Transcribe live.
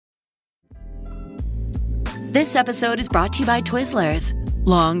This episode is brought to you by Twizzlers.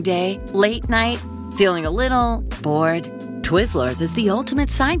 Long day, late night, feeling a little bored? Twizzlers is the ultimate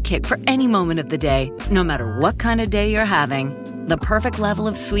sidekick for any moment of the day, no matter what kind of day you're having. The perfect level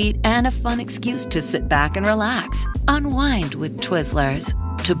of sweet and a fun excuse to sit back and relax. Unwind with Twizzlers.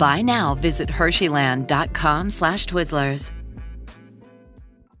 To buy now, visit Hersheyland.com/Twizzlers.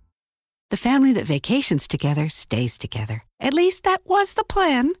 The family that vacations together stays together. At least that was the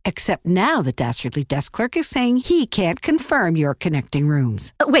plan. Except now the dastardly desk clerk is saying he can't confirm your connecting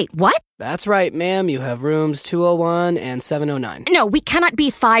rooms. Wait, what? That's right, ma'am. You have rooms 201 and 709. No, we cannot be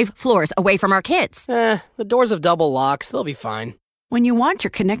 5 floors away from our kids. The doors have double locks. They'll be fine. When you want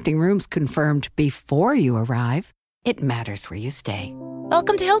your connecting rooms confirmed before you arrive, it matters where you stay.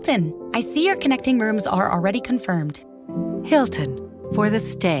 Welcome to Hilton. I see your connecting rooms are already confirmed. Hilton, for the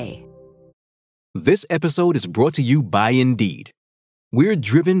stay. This episode is brought to you by Indeed. We're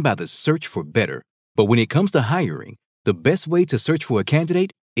driven by the search for better, but when it comes to hiring, the best way to search for a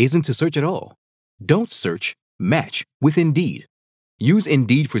candidate isn't to search at all. Don't search, match with Indeed. Use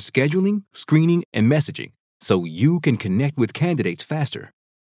Indeed for scheduling, screening, and messaging so you can connect with candidates faster.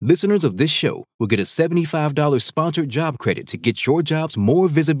 Listeners of this show will get a $75 sponsored job credit to get your jobs more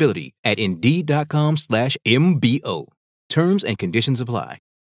visibility at Indeed.com/MBO. Terms and conditions apply.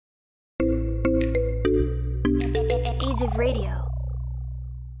 Age of Radio.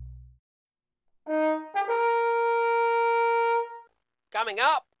 Coming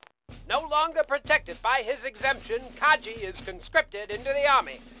up, no longer protected by his exemption, Kaji is conscripted into the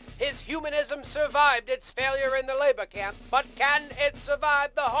army. His humanism survived its failure in the labor camp, but can it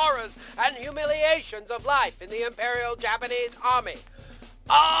survive the horrors and humiliations of life in the Imperial Japanese Army?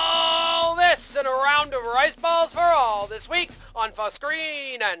 All this and a round of rice balls for all this week on For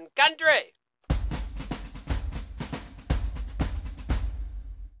Screen and Country.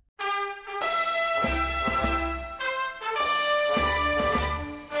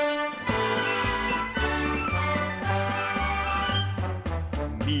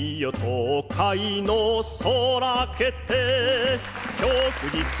 Michiyoと海の空けて旭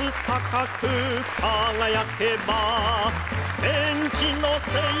日高く輝けば天地の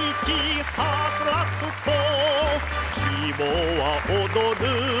世紀はつらつと希望は踊る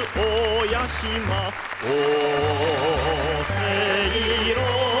大屋島おせいろ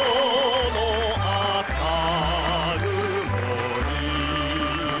の朝曇り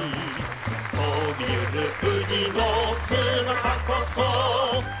そびゆる富士の姿こそ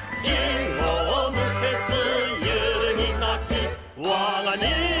銀を無欠揺るぎなき我が日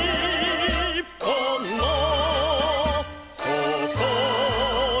本の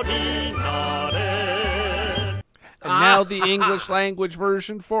誇りなれ And now the English language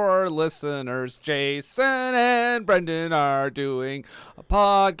version for our listeners. Jason and Brendan are doing a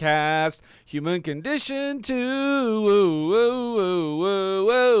podcast. Human Condition 2. Whoa, whoa, whoa,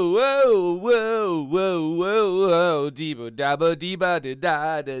 whoa, whoa, whoa, whoa, whoa, whoa. Dee-ba, da-ba, dee-ba,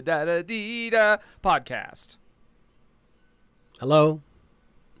 da-da, da-da, dee-da. Podcast. Hello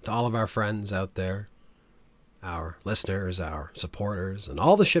to all of our friends out there, our listeners, our supporters, and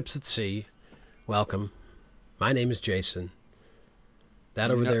all the ships at sea. Welcome. My name is Jason.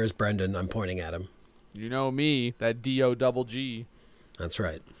 That over there is Brendan. I'm pointing at him. You know me, that D-O-double-G. That's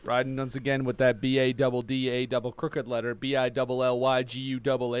right. Riding once again with that B-A-double-D-A double crooked letter,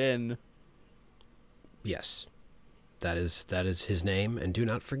 B-I-double-L-Y-G-U-double-N. Yes. That is his name, and do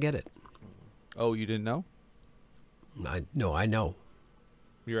not forget it. Oh, you didn't know? No, I know.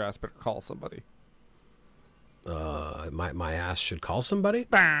 Your ass better call somebody. My ass should call somebody?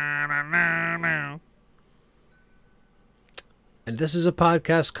 And this is a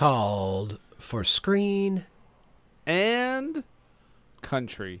podcast called For Screen and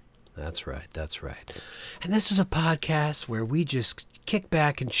Country. That's right. And this is a podcast where we just kick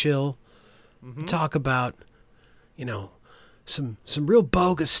back and chill, and talk about, some real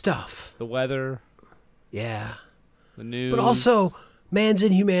bogus stuff. The weather. Yeah. The news. But also man's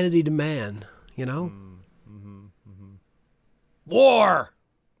inhumanity to man, War!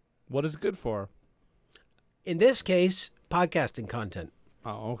 What is it good for? In this case, podcasting content.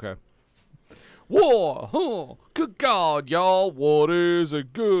 Oh, okay. War! Huh. Good God, y'all. What is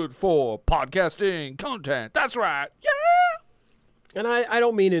it good for? Podcasting content. That's right. Yeah! And I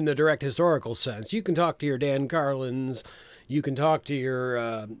don't mean in the direct historical sense. You can talk to your Dan Carlins. You can talk to your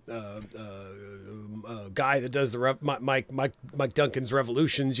guy that does the Mike Duncan's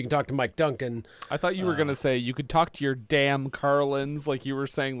Revolutions. You can talk to Mike Duncan. I thought you were going to say you could talk to your damn Carlins, like you were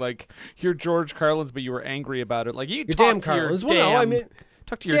saying, like you're George Carlins, but you were angry about it. Like you your talk damn to Carlins. Your Well, damn, no, I mean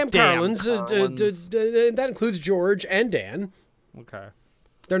talk to your damn Carlins. Carlins. That includes George and Dan. Okay.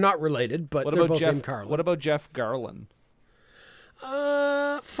 They're not related, but they're both named Carlo. What about Jeff Garlin?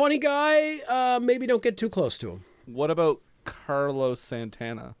 Funny guy. Maybe don't get too close to him. What about Carlos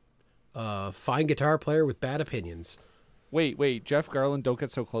Santana? Fine guitar player with bad opinions. Wait. Jeff Garlin, don't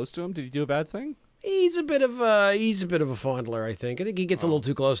get so close to him. Did he do a bad thing? He's a bit of a fondler, I think. I think he gets a little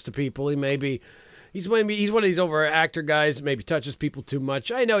too close to people. He's one of these over actor guys, maybe touches people too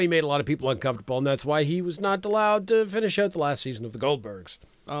much. I know he made a lot of people uncomfortable, and that's why he was not allowed to finish out the last season of the Goldbergs.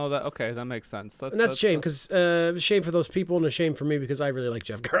 Oh, that makes sense. That's a shame, because a shame for those people and a shame for me, because I really like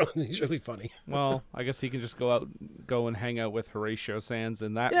Jeff Garlin. He's really funny. Well, I guess he can just go and hang out with Horatio Sands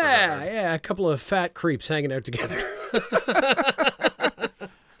in that. Yeah, a couple of fat creeps hanging out together.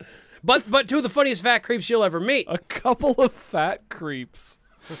 But two of the funniest fat creeps you'll ever meet. A couple of fat creeps.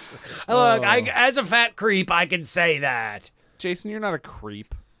 Look, as a fat creep, I can say that. Jason, you're not a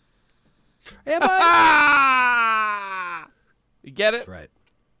creep. Am I? You get it? That's right.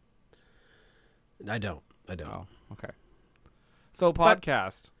 I don't. Oh, okay. So,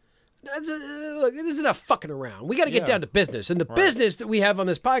 podcast. Look, this is enough fucking around. We got to get down to business. And the business that we have on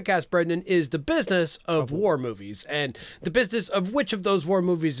this podcast, Brendan, is the business of war movies. And the business of which of those war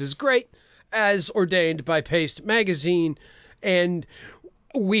movies is great, as ordained by Paste Magazine. And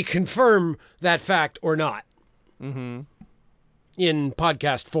we confirm that fact or not in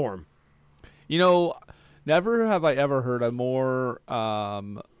podcast form. You know, never have I ever heard a more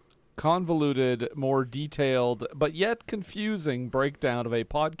convoluted, more detailed, but yet confusing breakdown of a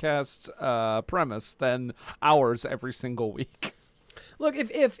podcast premise than ours every single week. Look,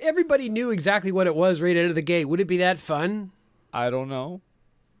 if everybody knew exactly what it was right out of the gate, would it be that fun? I don't know.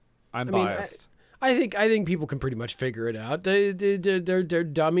 I'm biased. I think people can pretty much figure it out. They're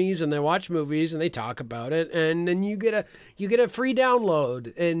dummies and they watch movies and they talk about it, and then you get a free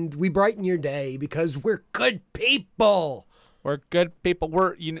download, and we brighten your day because we're good people. We're good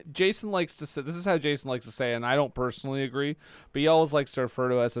people. Jason likes to say, this is how Jason likes to say, and I don't personally agree, but he always likes to refer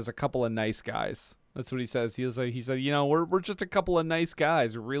to us as a couple of nice guys. That's what he says. He said, we're just a couple of nice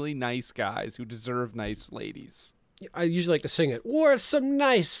guys, really nice guys who deserve nice ladies. I usually like to sing it. We're some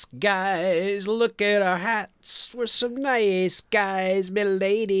nice guys. Look at our hats. We're some nice guys. My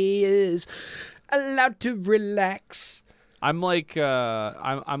lady is allowed to relax. I'm like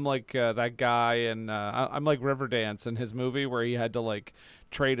that guy, and I'm like Riverdance in his movie where he had to like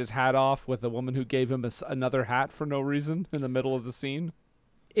trade his hat off with a woman who gave him another hat for no reason in the middle of the scene.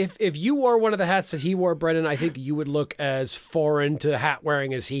 If you wore one of the hats that he wore, Brendan, I think you would look as foreign to hat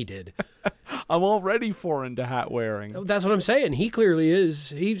wearing as he did. I'm already foreign to hat wearing. That's what I'm saying. He clearly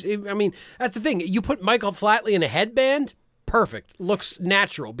is. I mean, that's the thing. You put Michael Flatley in a headband, perfect. Looks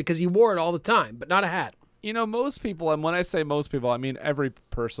natural because he wore it all the time, but not a hat. You know, most people, and when I say most people, I mean every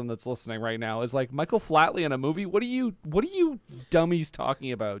person that's listening right now, is like, Michael Flatley in a movie? What are you dummies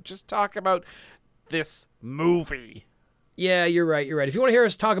talking about? Just talk about this movie. Yeah, you're right. If you want to hear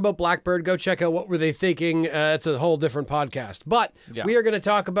us talk about Blackbird, go check out What Were They Thinking. It's a whole different podcast. But we are going to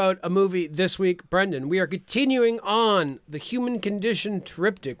talk about a movie this week. Brendan, we are continuing on the Human Condition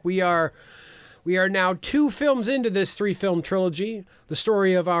triptych. We are now 2 films into this 3-film trilogy, the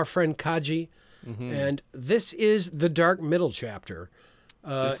story of our friend Kaji. And this is the dark middle chapter.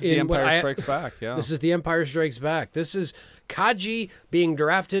 This is The Empire Strikes Back, yeah. This is The Empire Strikes Back. This is Kaji being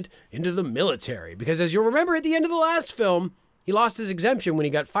drafted into the military. Because as you'll remember at the end of the last film, he lost his exemption when he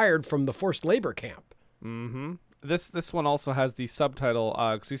got fired from the forced labor camp. This one also has the subtitle,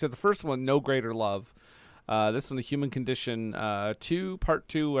 because we said the first one, No Greater Love. This one, The Human Condition 2, Part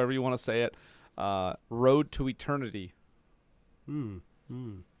 2, whatever you want to say it, Road to Eternity.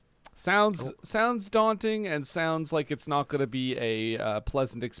 Sounds daunting, and sounds like it's not going to be a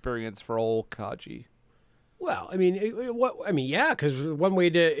pleasant experience for old Kaji. Well, I mean, yeah, because one way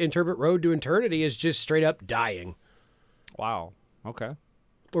to interpret Road to Eternity is just straight up dying. Wow. Okay.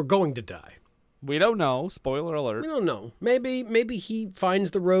 Or going to die. We don't know. Spoiler alert. We don't know. Maybe he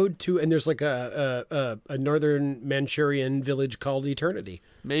finds the road to, and there's like a northern Manchurian village called Eternity.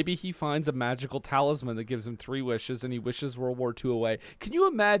 Maybe he finds a magical talisman that gives him 3 wishes, and he wishes World War II away. Can you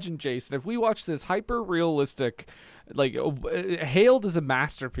imagine, Jason, if we watch this hyper-realistic, like hailed as a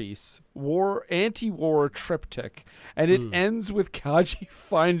masterpiece, anti-war triptych, and it ends with Kaji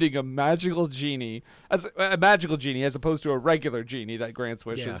finding a magical genie, as opposed to a regular genie that grants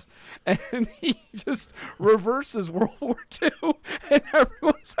wishes, and he just reverses World War II, and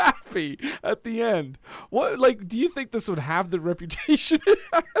everyone's happy at the end. What, do you think this would have the reputation it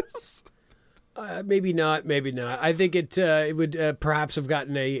has? Maybe not. I think it would perhaps have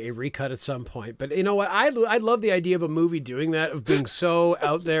gotten a recut at some point. But you know what? I love the idea of a movie doing that, of being so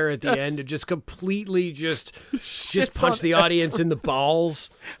out there at the end and just completely just punch the audience in the balls.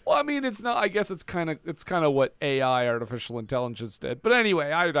 Well, I mean, it's not. I guess it's kind of what AI, artificial intelligence, did. But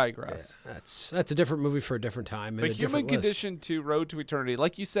anyway, I digress. Yeah, that's a different movie for a different time. The Human Condition to Road to Eternity,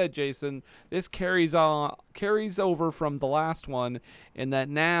 like you said, Jason, this carries over from the last one, in that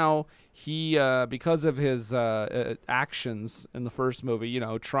now he, because of his actions in the first movie,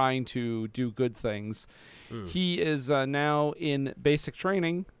 trying to do good things, he is now in basic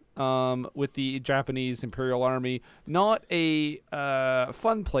training with the Japanese Imperial Army. Not a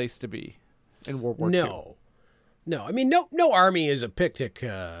fun place to be in World War II. No. I mean, no army is a picnic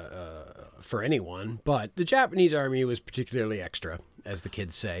for anyone, but the Japanese army was particularly extra, as the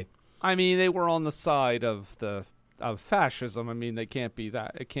kids say. I mean, they were on the side of fascism. I mean, it can't be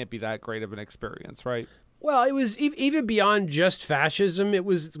that great of an experience, right? Well, it was even beyond just fascism. It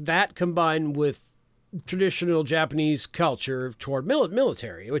was that combined with traditional Japanese culture toward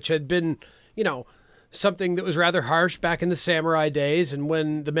military, which had been, something that was rather harsh back in the samurai days. And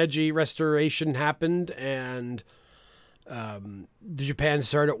when the Meiji Restoration happened and Japan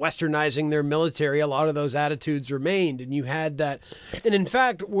started westernizing their military, a lot of those attitudes remained, and you had that. And in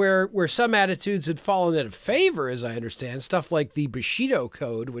fact, where some attitudes had fallen out of favor, as I understand, stuff like the Bushido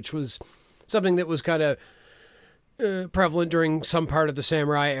Code, which was something that was kind of prevalent during some part of the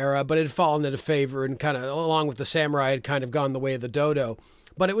samurai era, but it had fallen out of favor, and kind of along with the samurai had kind of gone the way of the dodo.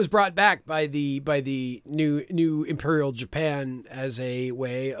 But it was brought back by the new Imperial Japan as a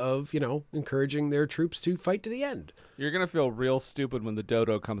way of, encouraging their troops to fight to the end. You're going to feel real stupid when the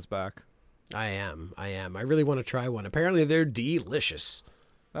dodo comes back. I am. I really want to try one. Apparently they're delicious.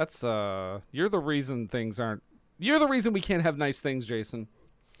 That's, you're the reason we can't have nice things, Jason.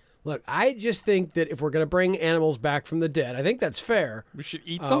 Look, I just think that if we're going to bring animals back from the dead, I think that's fair. We should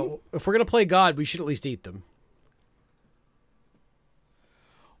eat them? If we're going to play God, we should at least eat them.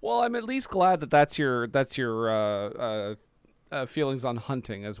 Well, I'm at least glad that's your feelings on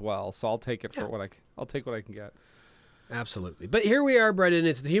hunting as well. So I'll take it for I'll take what I can get. Absolutely. But here we are, Brendan.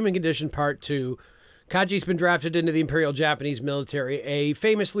 It's the Human Condition Part 2. Kaji's been drafted into the Imperial Japanese military, a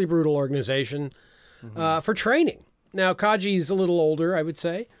famously brutal organization, for training. Now, Kaji's a little older, I would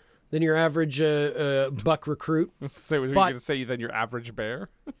say, than your average buck recruit. Were you going to say than your average bear?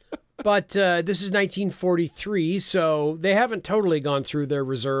 But this is 1943, so they haven't totally gone through their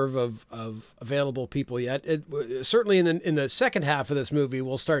reserve of available people yet. Certainly in the second half of this movie,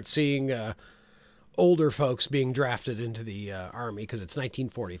 we'll start seeing older folks being drafted into the army because it's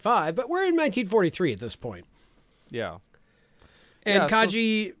 1945. But we're in 1943 at this point. Yeah. And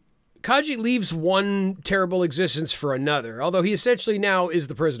Kaji leaves one terrible existence for another, although he essentially now is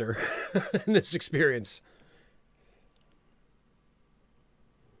the prisoner in this experience.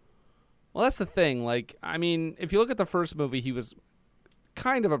 Well, that's the thing. Like, I mean, if you look at the first movie, he was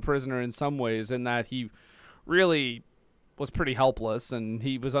kind of a prisoner in some ways, in that he really was pretty helpless and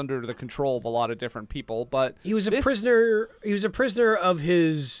he was under the control of a lot of different people. But he was a prisoner. He was a prisoner of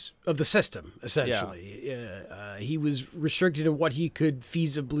the system, essentially. Yeah. He was restricted in what he could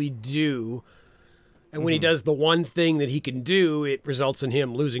feasibly do, and when he does the one thing that he can do, it results in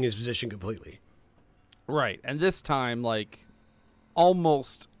him losing his position completely. Right, and this time, like,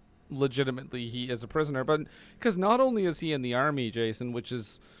 almost legitimately he is a prisoner, but because not only is he in the army, Jason, which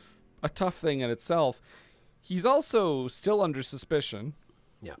is a tough thing in itself, he's also still under suspicion.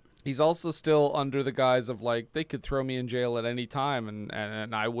 Yeah. He's also still under the guise of, like, they could throw me in jail at any time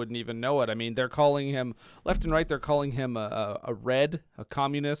and I wouldn't even know it. I mean, they're calling him, left and right, they're calling him a red, a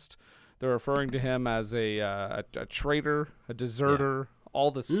communist. They're referring to him as a traitor, a deserter,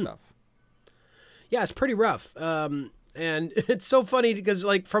 all this stuff. Yeah, it's pretty rough. And it's so funny because,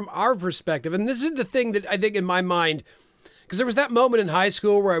 like, from our perspective, and this is the thing that I think in my mind, because there was that moment in high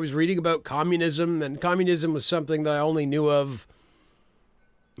school where I was reading about communism, and communism was something that I only knew of,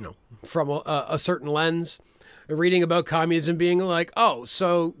 from a certain lens. Reading about communism being like, oh,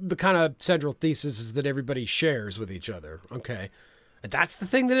 so the kind of central thesis is that everybody shares with each other. Okay. That's the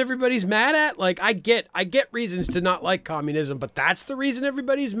thing that everybody's mad at? Like, I get reasons to not like communism, but that's the reason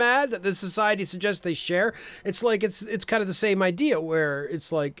everybody's mad, that this society suggests they share? It's like, it's kind of the same idea where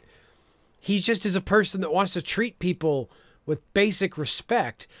it's like, he just is a person that wants to treat people with basic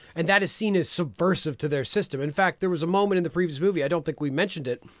respect, and that is seen as subversive to their system. In fact, there was a moment in the previous movie, I don't think we mentioned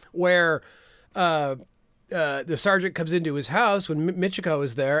it, where the sergeant comes into his house when Michiko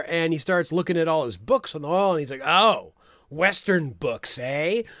is there, and he starts looking at all his books on the wall, and he's like, oh, Western books,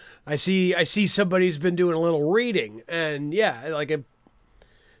 eh? I see somebody's been doing a little reading. And yeah, like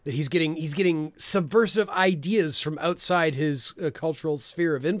that he's getting subversive ideas from outside his cultural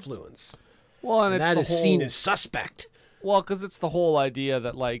sphere of influence. Well, and that is seen as suspect. Well, because it's the whole idea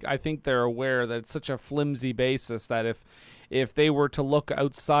that, like, I think they're aware that it's such a flimsy basis that if they were to look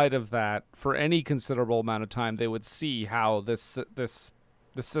outside of that for any considerable amount of time, they would see how the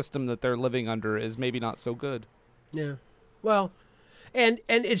system that they're living under is maybe not so good. Yeah. Well, and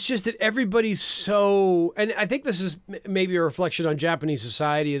it's just that everybody's so, and I think this is maybe a reflection on Japanese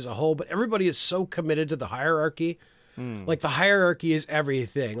society as a whole, but everybody is so committed to the hierarchy. Like the hierarchy is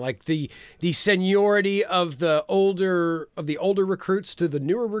everything. Like the seniority of the older recruits to the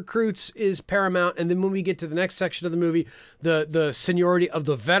newer recruits is paramount. And then when we get to the next section of the movie, the seniority of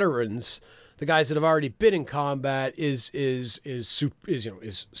the veterans, the guys that have already been in combat, is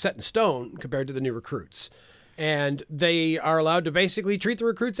set in stone compared to the new recruits. And they are allowed to basically treat the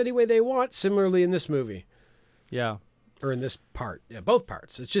recruits any way they want. Similarly in this movie. Yeah. Or in this part. Yeah, both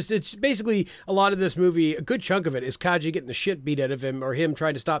parts. It's basically a lot of this movie, a good chunk of it is Kaji getting the shit beat out of him or him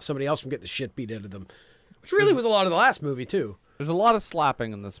trying to stop somebody else from getting the shit beat out of them. Which really was a lot of the last movie, too. There's a lot of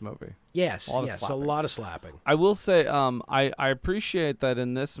slapping in this movie. Yes, a lot of slapping. I will say, I appreciate that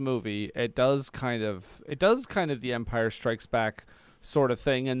in this movie, it does kind of the Empire Strikes Back sort of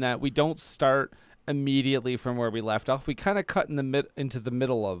thing, in that we don't start immediately from where we left off. We kind of cut into the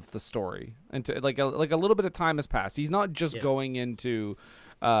middle of the story, into like a little bit of time has passed. He's not just going into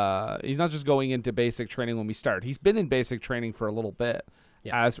basic training when we start. He's been in basic training for a little bit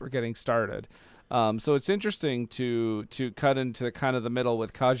as we're getting started. So it's interesting to cut into kind of the middle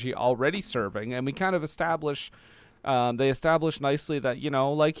with Kaji already serving, and we kind of establish nicely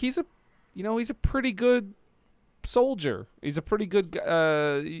that he's a pretty good soldier. He's a pretty good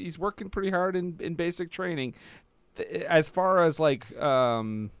he's working pretty hard in basic training, as far as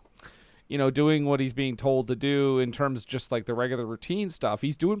doing what he's being told to do in terms of just like the regular routine stuff.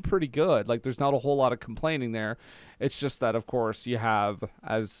 He's doing pretty good. Like, there's not a whole lot of complaining there. It's just that, of course, you have,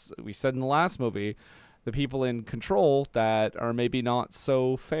 as we said in the last movie, the people in control that are maybe not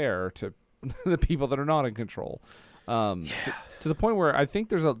so fair to the people that are not in control. To the point where I think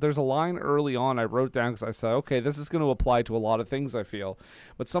there's a line early on I wrote down because I said, okay, this is going to apply to a lot of things, I feel.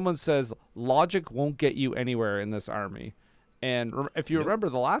 But someone says, logic won't get you anywhere in this army. And if you remember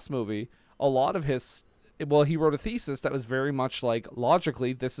the last movie, a lot of he wrote a thesis that was very much like,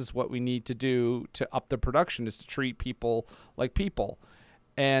 logically, this is what we need to do to up the production, is to treat people like people.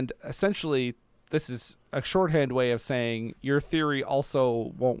 And essentially, this is a shorthand way of saying your theory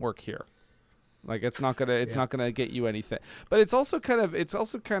also won't work here. Like, it's not gonna get you anything. But it's also kind of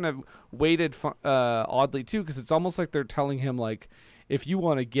weighted oddly too, because it's almost like they're telling him, like, if you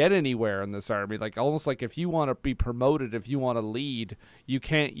want to get anywhere in this army, like almost like if you want to be promoted, if you want to lead, you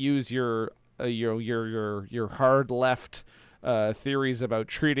can't use your hard left theories about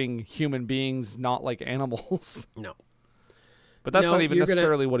treating human beings not like animals. No. But that's not even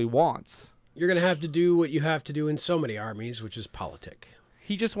necessarily what he wants. You're gonna have to do what you have to do in so many armies, which is politic.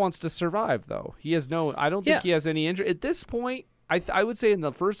 He just wants to survive, though. He has I don't think he has any injury. At this point, I would say in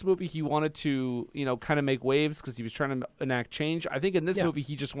the first movie, he wanted to, kind of make waves because he was trying to enact change. I think in this movie,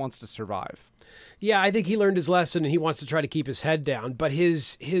 he just wants to survive. Yeah, I think he learned his lesson and he wants to try to keep his head down. But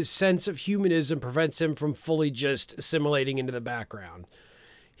his sense of humanism prevents him from fully just assimilating into the background.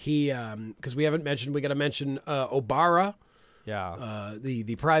 He, because we got to mention Obara. Yeah.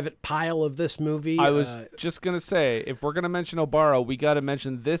 The private pile of this movie. I was just going to say, if we're going to mention Obara, we got to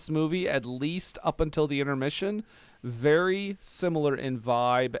mention this movie, at least up until the intermission. Very similar in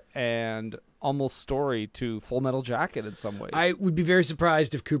vibe and almost story to Full Metal Jacket in some ways. I would be very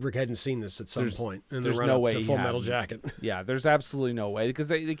surprised if Kubrick hadn't seen this at some point in the run-up to Full Metal Jacket. Yeah, there's absolutely no way.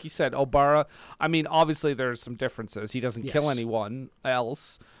 Because, like you said, Obara, I mean, obviously there's some differences. He doesn't kill anyone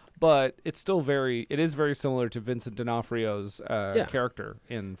else. But it is very similar to Vincent D'Onofrio's character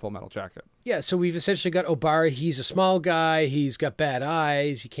in Full Metal Jacket. Yeah, so we've essentially got Obara. He's a small guy. He's got bad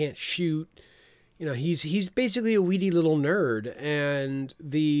eyes. He can't shoot. He's basically a weedy little nerd, and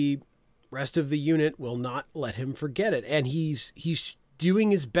the rest of the unit will not let him forget it. And he's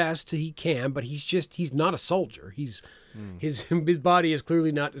doing his best he can, but he's not a soldier. His body is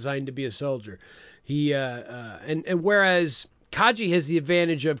clearly not designed to be a soldier. And whereas Kaji has the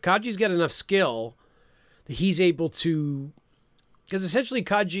advantage of Kaji's got enough skill that he's able to, because essentially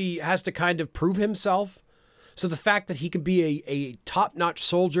Kaji has to kind of prove himself. So the fact that he could be a top-notch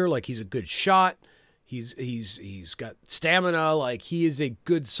soldier, like he's a good shot, he's got stamina, like he is a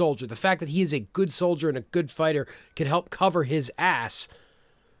good soldier. The fact that he is a good soldier and a good fighter can help cover his ass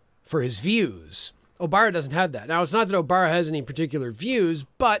for his views. Obara doesn't have that. Now, it's not that Obara has any particular views,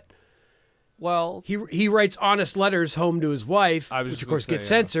 but Well, he writes honest letters home to his wife, which of course get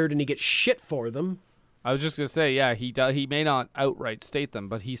censored, and he gets shit for them. I was just gonna say, yeah, he may not outright state them,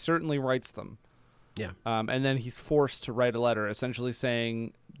 but he certainly writes them. Yeah. And then he's forced to write a letter, essentially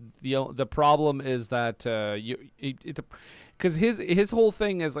saying the problem is that because his whole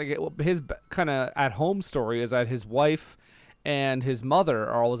thing is like his kind of at home story is that his wife and his mother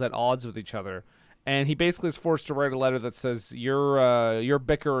are always at odds with each other, and he basically is forced to write a letter that says your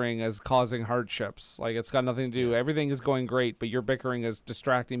bickering is causing hardships. Like it's got nothing to do. Everything is going great, but your bickering is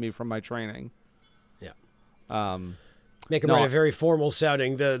distracting me from my training. Yeah. Make him write a very formal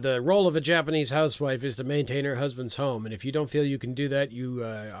sounding. The role of a Japanese housewife is to maintain her husband's home, and if you don't feel you can do that,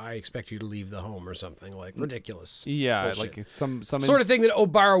 I expect you to leave the home or something. Like ridiculous. Yeah, bullshit. like some sort of thing that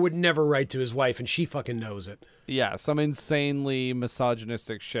Obara would never write to his wife, and she fucking knows it. Yeah, some insanely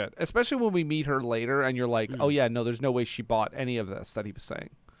misogynistic shit. Especially when we meet her later, and you're like, oh yeah, no, there's no way she bought any of this that he was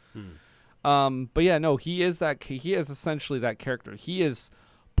saying. But yeah, no, he is essentially that character. He is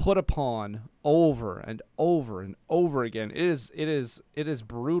put upon over and over and over again. It is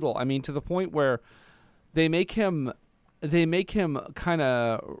brutal. I mean, to the point where they make him kind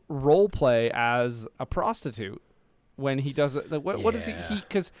of role play as a prostitute when he does it. What is he?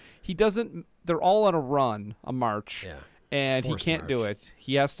 Because he doesn't. They're all on a march, and he can't do it.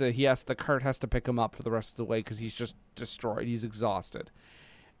 The cart has to pick him up for the rest of the way because he's just destroyed. He's exhausted.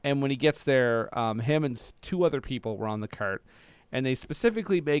 And when he gets there, him and two other people were on the cart. And they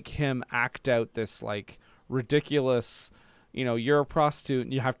specifically make him act out this like ridiculous, you're a prostitute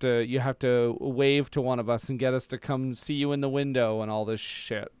and you have to wave to one of us and get us to come see you in the window and all this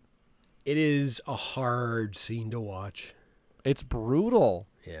shit. It is a hard scene to watch. It's brutal.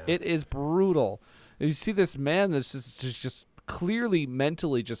 Yeah. It is brutal. You see this man that's just clearly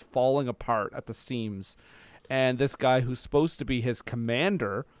mentally just falling apart at the seams. And this guy who's supposed to be his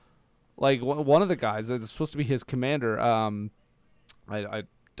commander, like one of the guys that's supposed to be his commander, I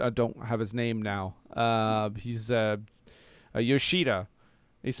don't have his name now. He's Yoshida.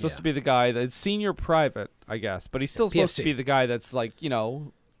 He's supposed to be the guy that's senior private, I guess, but he's still supposed to be the guy that's like,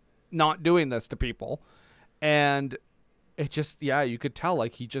 not doing this to people. And it just, you could tell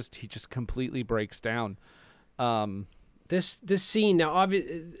like he just completely breaks down. This scene now,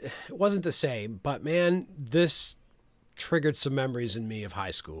 obviously, it wasn't the same, but man, this triggered some memories in me of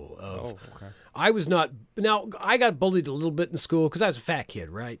high school. I got bullied a little bit in school because I was a fat kid,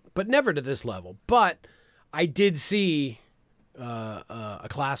 right? But never to this level. But I did see a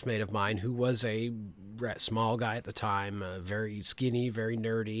classmate of mine who was a small guy at the time, very skinny, very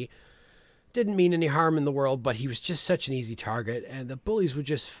nerdy. Didn't mean any harm in the world, but he was just such an easy target, and the bullies would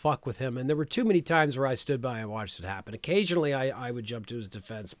just fuck with him. And there were too many times where I stood by and watched it happen. Occasionally, I would jump to his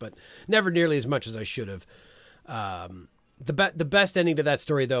defense, but never nearly as much as I should have. The best ending to that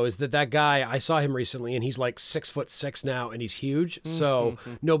story, though, is that guy, I saw him recently, and he's like 6'6" now, and he's huge, so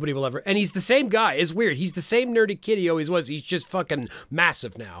nobody will ever... And he's the same guy. It's weird. He's the same nerdy kid he always was. He's just fucking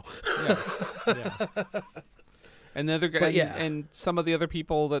massive now. Yeah. And the other guy, and some of the other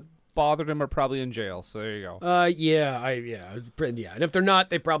people that bothered him are probably in jail, so there you go. And if they're not,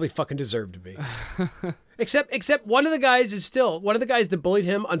 they probably fucking deserve to be. Except one of the guys is still one of the guys that bullied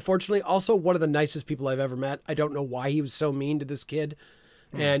him. Unfortunately, also one of the nicest people I've ever met. I don't know why he was so mean to this kid,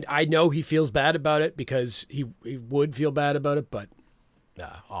 and I know he feels bad about it because he would feel bad about it. But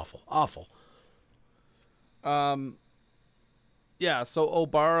awful. Yeah. So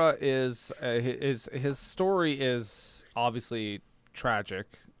Obara is his story is obviously tragic.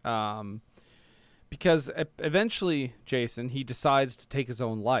 Because eventually, Jason, he decides to take his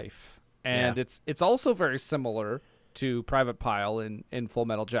own life. And it's also very similar to Private Pile in Full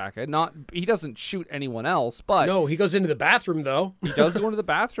Metal Jacket. He doesn't shoot anyone else, but... No, he goes into the bathroom, though. He does go into the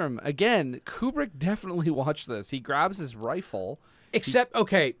bathroom. Again, Kubrick definitely watched this. He grabs his rifle. Except,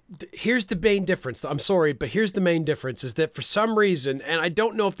 here's the main difference. I'm sorry, but here's the main difference, is that for some reason, and I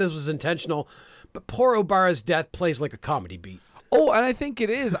don't know if this was intentional, but poor Obara's death plays like a comedy beat. Oh, and I think it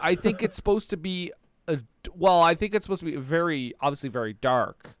is. I think it's supposed to be... I think it's supposed to be obviously very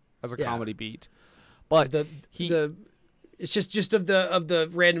dark as a comedy beat, but it's just of the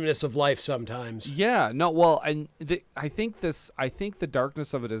randomness of life sometimes. Yeah, no, well, and I think the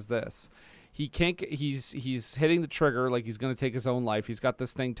darkness of it is this: he can't. He's hitting the trigger like he's going to take his own life. He's got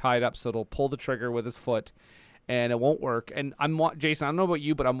this thing tied up so it'll pull the trigger with his foot, and it won't work. And Jason, I don't know about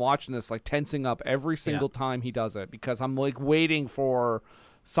you, but I'm watching this like tensing up every single time he does it because I'm like waiting for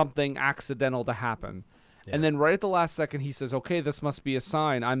something accidental to happen. And then right at the last second, he says, okay, this must be a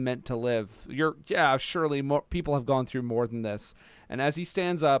sign. I'm meant to live. Surely more people have gone through more than this. And as he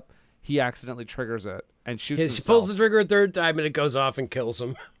stands up, he accidentally triggers it. and shoots He himself. pulls the trigger a third time, and it goes off and kills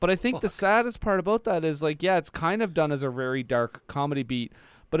him. But I think the saddest part about that is, like, yeah, it's kind of done as a very dark comedy beat,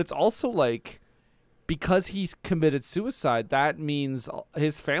 but it's also, like, because he's committed suicide, that means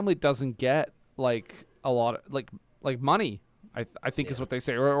his family doesn't get, like, a lot of, like money, I think is what they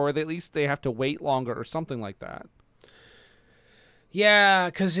say, or at least they have to wait longer or something like that. Yeah,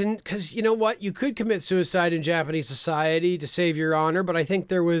 because you know what, you could commit suicide in Japanese society to save your honor, but I think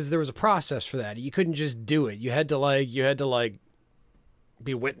there was a process for that. You couldn't just do it. You had to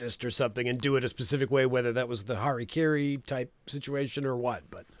be witnessed or something and do it a specific way, whether that was the harikiri type situation or what.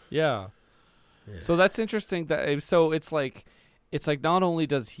 But yeah. So that's interesting. So it's like not only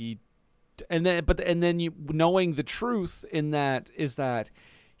does he, and then you knowing the truth in that is that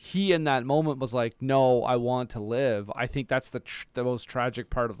he in that moment was like, no, I want to live. I think that's the most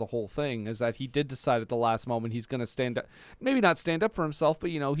tragic part of the whole thing, is that he did decide at the last moment he's going to stand up, maybe not stand up for himself, but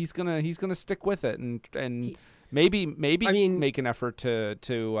he's gonna stick with it and maybe make an effort to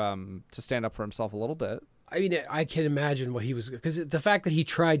stand up for himself a little bit. I mean, I can imagine what he was, because the fact that he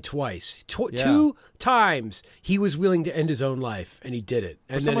tried twice, two times, he was willing to end his own life, and he did it.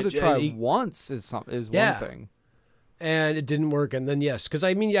 And for someone to try once is one thing. And it didn't work, and then yes, because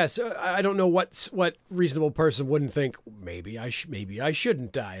I mean, yes, I don't know what reasonable person wouldn't think, maybe I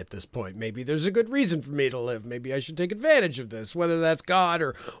shouldn't die at this point. Maybe there's a good reason for me to live. Maybe I should take advantage of this, whether that's God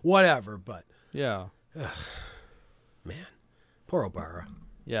or whatever. But yeah, man, poor Obara.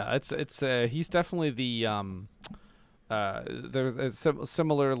 Yeah, it's he's definitely the there's a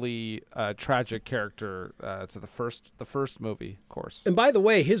similarly tragic character to the first movie, of course. And by the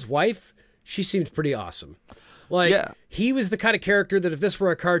way, his wife, she seemed pretty awesome. Like, he was the kind of character that if this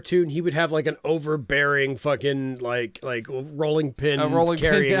were a cartoon, he would have like an overbearing fucking like rolling pin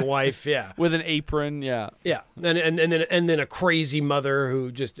carrying wife, with an apron, and then a crazy mother who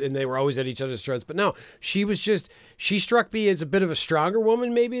and they were always at each other's throats. But no, she struck me as a bit of a stronger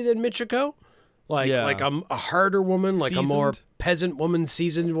woman maybe than Michiko, like a harder woman, like seasoned. A more peasant woman,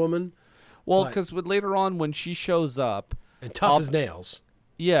 seasoned woman. Well, because later on when she shows up, and tough as nails.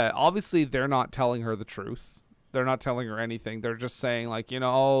 Yeah, obviously they're not telling her the truth. They're not telling her anything. They're just saying, like,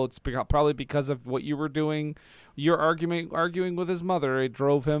 it's probably because of what you were doing. You're arguing with his mother. It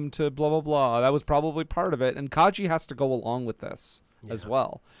drove him to blah, blah, blah. That was probably part of it. And Kaji has to go along with this as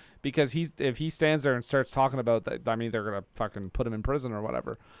well. Because if he stands there and starts talking about that, I mean, they're going to fucking put him in prison or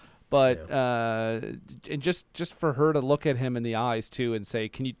whatever. But and just for her to look at him in the eyes, too, and say,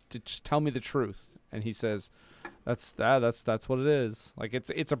 can you just tell me the truth? And he says, that's what it is. Like,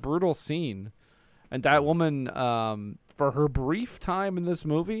 it's a brutal scene. And that woman, for her brief time in this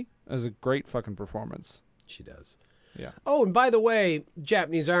movie, is a great fucking performance. She does. Yeah. Oh, and by the way,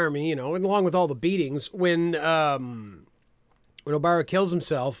 Japanese army, and along with all the beatings, when Obara kills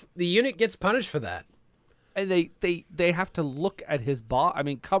himself, the unit gets punished for that. And they have to look at his body. I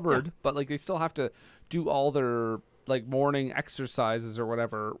mean, covered, but like they still have to do all their like morning exercises or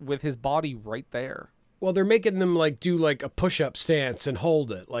whatever with his body right there. Well, they're making them like do like a push-up stance and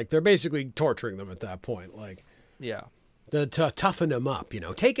hold it. Like they're basically torturing them at that point. Like, yeah, to toughen them up.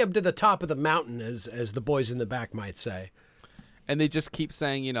 Take him to the top of the mountain, as the boys in the back might say. And they just keep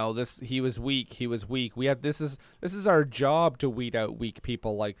saying, he was weak. He was weak. This is our job to weed out weak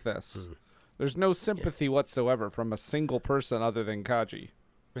people like this. There's no sympathy whatsoever from a single person other than Kaji.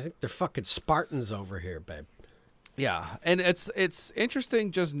 I think they're fucking Spartans over here, babe. Yeah, and it's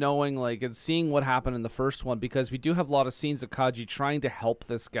interesting just knowing and seeing what happened in the first one, because we do have a lot of scenes of Kaji trying to help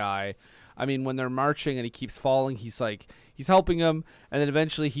this guy. I mean, when they're marching and he keeps falling, he's helping him, and then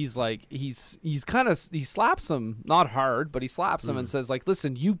eventually he slaps him, not hard, but he slaps him and says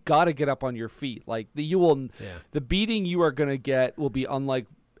listen, you've got to get up on your feet. The beating you are gonna get will be unlike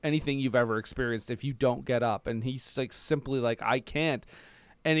anything you've ever experienced if you don't get up. And he's simply I can't.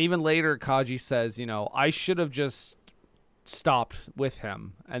 And even later, Kaji says, I should have just stopped with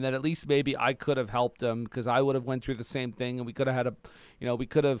him, and then at least maybe I could have helped him, because I would have went through the same thing, and we could have had we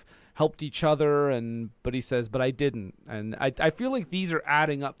could have helped each other. But he says, but I didn't. And I feel like these are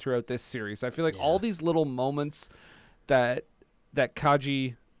adding up throughout this series. I feel like all these little moments that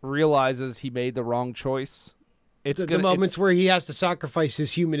Kaji realizes he made the wrong choice. It's the moments where he has to sacrifice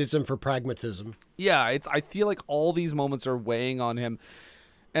his humanism for pragmatism. Yeah, I feel like all these moments are weighing on him.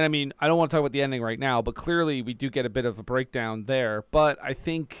 And I mean, I don't want to talk about the ending right now, but clearly we do get a bit of a breakdown there. But I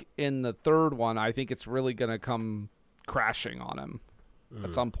think in the third one, I think it's really going to come crashing on him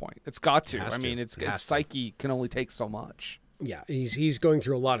at some point. It's got to. I mean, its psyche can only take so much. Yeah, he's going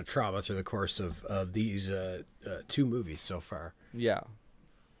through a lot of trauma through the course of these two movies so far. Yeah.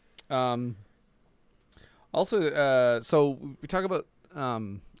 Also, so we talk about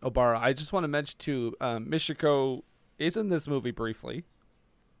Obara, I just want to mention too, Michiko is in this movie briefly.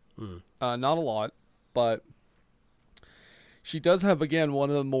 Not a lot, but she does have, again, one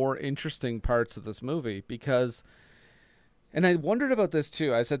of the more interesting parts of this movie because, and I wondered about this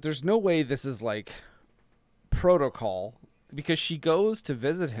too. I said, there's no way this is like protocol because she goes to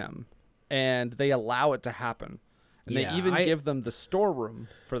visit him and they allow it to happen. And they even give them the storeroom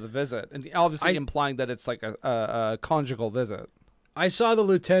for the visit. And obviously implying that it's like a conjugal visit. I saw the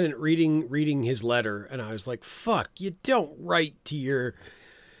lieutenant reading his letter, and I was like, fuck, you don't write to your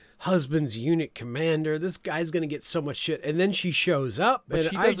husband's unit commander. This guy's going to get so much shit. And then she shows up,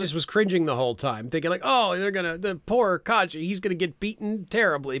 and I just was cringing the whole time, thinking like, oh, the poor Kaji, he's going to get beaten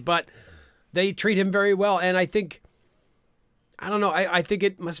terribly. But they treat him very well. And I think, I don't know, I think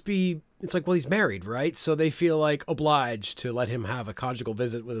it must be, it's like, well, he's married, right? So they feel like obliged to let him have a conjugal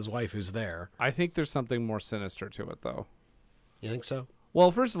visit with his wife who's there. I think there's something more sinister to it, though. You think so? Well,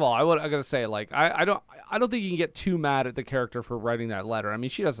 first of all, I gotta say, like, I don't think you can get too mad at the character for writing that letter. I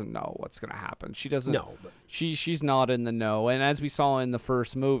mean, she doesn't know what's gonna happen. She doesn't. No, but she's not in the know. And as we saw in the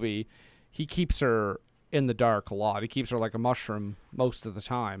first movie, he keeps her in the dark a lot. He keeps her like a mushroom most of the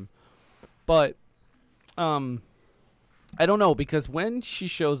time. But, I don't know, because when she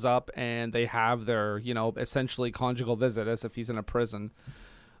shows up and they have their, essentially conjugal visit as if he's in a prison,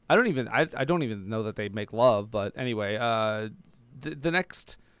 I don't even know that they make love. But anyway, the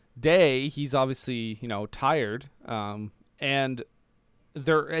next day he's obviously tired, and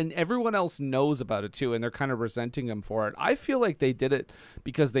everyone else knows about it too, and they're kind of resenting him for it. I feel like they did it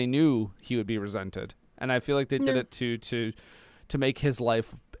because they knew he would be resented, and I feel like they did it to make his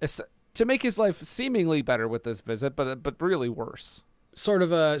life seemingly better with this visit, but really worse. Sort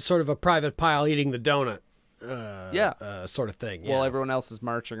of a private pile eating the donut. Sort of thing. Yeah. While everyone else is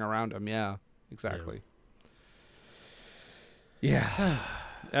marching around him. Yeah, exactly. Yeah.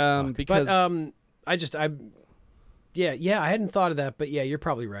 Because I hadn't thought of that, but yeah, you're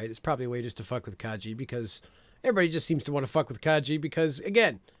probably right. It's probably a way just to fuck with Kaji because everybody just seems to want to fuck with Kaji because,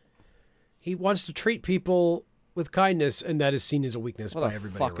 again, he wants to treat people with kindness, and that is seen as a weakness by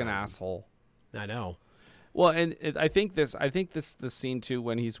everybody. What a fucking around. Asshole. I know. Well, and I think this scene too,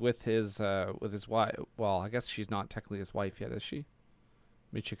 when he's with his wife. Well, I guess she's not technically his wife yet, is she?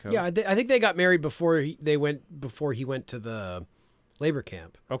 Michiko. Yeah, I think they got married before he went to the labor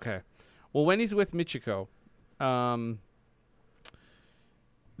camp. Okay. Well, when he's with Michiko,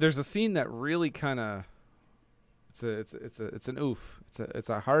 there's a scene that really kind of it's an oof. It's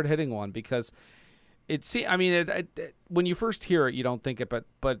a hard hitting one because when you first hear it, you don't think it,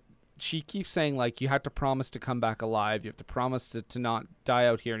 but she keeps saying, like, you have to promise to come back alive. You have to promise to not die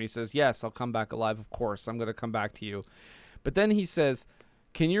out here. And he says, yes, I'll come back alive. Of course, I'm going to come back to you. But then he says,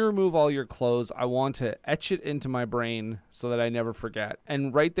 can you remove all your clothes? I want to etch it into my brain so that I never forget.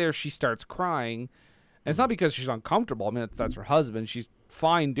 And right there, she starts crying. And it's not because she's uncomfortable. I mean, that's her husband. She's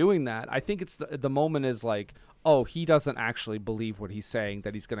fine doing that. I think it's the moment is like, oh, he doesn't actually believe what he's saying,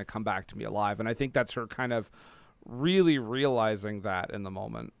 that he's going to come back to me alive. And I think that's her kind of really realizing that in the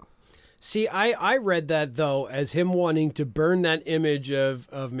moment. See, I read that, though, as him wanting to burn that image of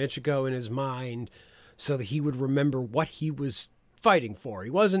Michiko in his mind so that he would remember what he was fighting for.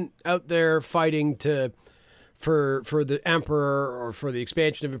 He wasn't out there fighting for the emperor or for the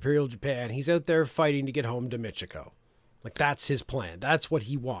expansion of Imperial Japan. He's out there fighting to get home to Michiko. Like, that's his plan. That's what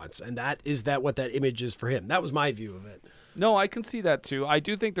he wants. And what that image is for him. That was my view of it. No, I can see that, too. I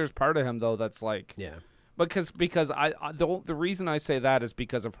do think there's part of him, though, that's like... Yeah. Because the reason I say that is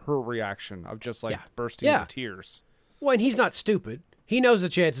because of her reaction of just like bursting into tears. Well, and he's not stupid. He knows the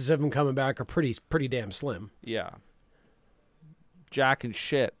chances of him coming back are pretty damn slim. Yeah. Jack and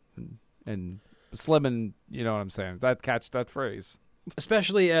shit and slim and you know what I'm saying. Catch that phrase.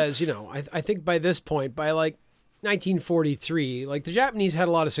 Especially as, I think by this point, by like 1943, like the Japanese had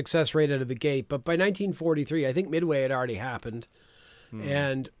a lot of success right out of the gate, but by 1943, I think Midway had already happened.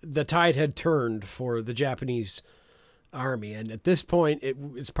 And the tide had turned for the Japanese army. And at this point,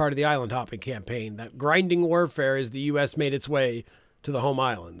 it's part of the island hopping campaign. That grinding warfare as the U.S. made its way to the home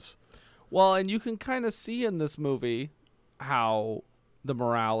islands. Well, and you can kind of see in this movie how the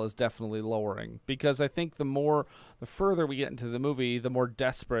morale is definitely lowering. Because I think the further we get into the movie, the more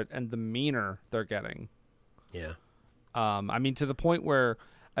desperate and the meaner they're getting. Yeah. I mean, to the point where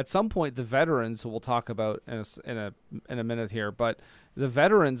at some point the veterans, who we'll talk about in a minute here, but the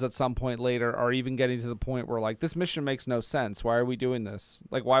veterans at some point later are even getting to the point where, like, this mission makes no sense. Why are we doing this?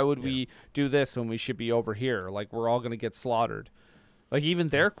 Like, why would we do this when we should be over here? Like, we're all going to get slaughtered. Like, even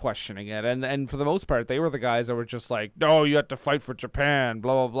they're questioning it. And for the most part, they were the guys that were just like, no, you have to fight for Japan,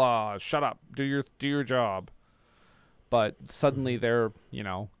 blah, blah, blah. Shut up. Do your job. but suddenly they're,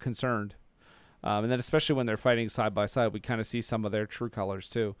 concerned. And then especially when they're fighting side by side, we kind of see some of their true colors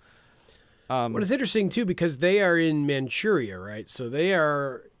too. What is interesting too, because they are in Manchuria, right? So they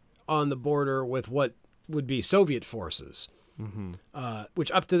are on the border with what would be Soviet forces,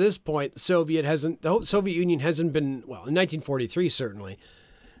 which up to this point, the Soviet Union hasn't been, well, in 1943 certainly,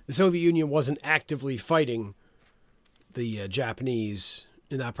 the Soviet Union wasn't actively fighting the Japanese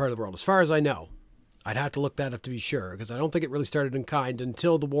in that part of the world, as far as I know. I'd have to look that up to be sure, because I don't think it really started in kind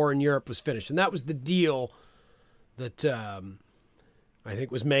until the war in Europe was finished. And that was the deal that I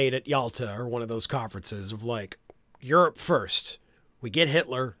think was made at Yalta, or one of those conferences, of like, Europe first. We get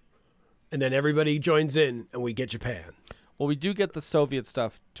Hitler, and then everybody joins in, and we get Japan. Well, we do get the Soviet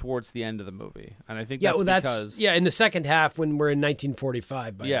stuff towards the end of the movie, and I think because in the second half when we're in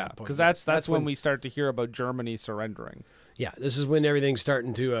 1945. Because that's when we start to hear about Germany surrendering. Yeah, this is when everything's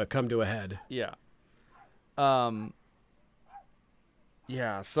starting to come to a head. Yeah.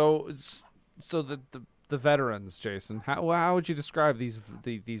 So the veterans, Jason. How would you describe these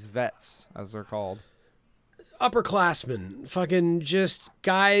vets, as they're called? Upperclassmen, fucking just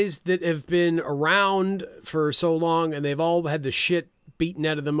guys that have been around for so long, and they've all had the shit beaten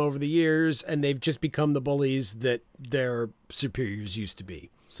out of them over the years, and they've just become the bullies that their superiors used to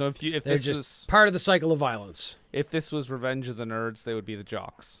be. So if they're this just was part of the cycle of violence. If this was Revenge of the Nerds, they would be the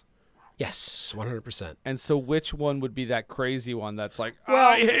jocks. Yes, 100%. And so which one would be that crazy one that's like,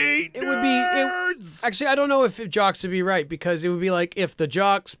 well, I hate nerds? Actually, I don't know if jocks would be right, because it would be like if the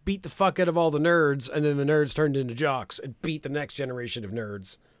jocks beat the fuck out of all the nerds, and then the nerds turned into jocks and beat the next generation of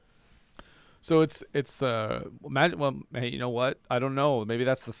nerds. So well, hey, you know what? I don't know. Maybe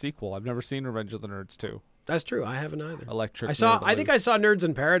that's the sequel. I've never seen Revenge of the Nerds 2. That's true. I haven't either. I think I saw Nerds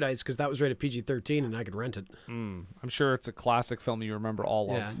in Paradise, because that was rated PG-13 and I could rent it. I'm sure it's a classic film you remember all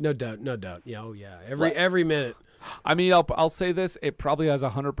of. Yeah, no doubt. Yeah, oh yeah. Every minute. I mean, I'll say this: it probably has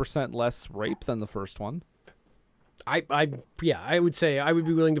 100% less rape than the first one. I would say I would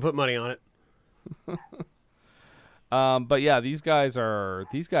be willing to put money on it. But yeah, these guys are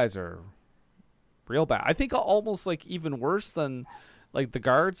real bad. I think almost like even worse than like the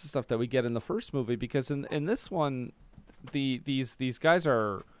guards and stuff that we get in the first movie, because in this one, these guys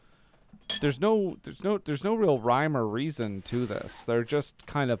are there's no real rhyme or reason to this. They're just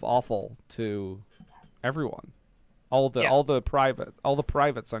kind of awful to everyone. All the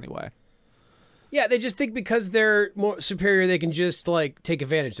privates anyway. Yeah, they just think because they're more superior, they can just like take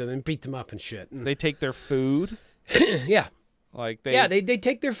advantage of them and beat them up and shit. They take their food. Yeah. They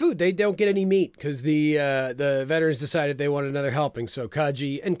take their food. They don't get any meat because the veterans decided they wanted another helping. So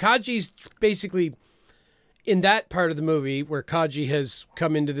Kaji's basically in that part of the movie where Kaji has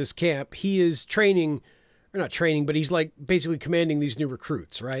come into this camp. He is not training, but he's like basically commanding these new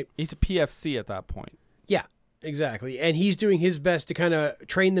recruits, right? He's a PFC at that point. Yeah, exactly. And he's doing his best to kind of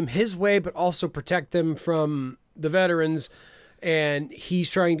train them his way, but also protect them from the veterans. And he's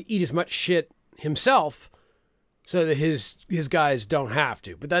trying to eat as much shit himself so that his guys don't have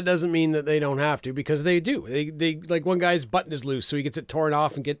to. But that doesn't mean that they don't have to, because they do. They like, one guy's button is loose, so he gets it torn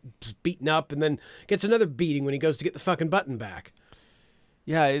off and gets beaten up, and then gets another beating when he goes to get the fucking button back.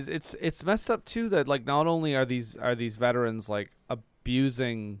 Yeah, it's messed up too that like not only are these veterans like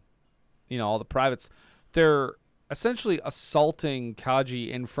abusing, all the privates, they're essentially assaulting Kaji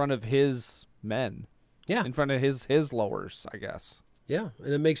in front of his men. Yeah, in front of his lowers, I guess. Yeah,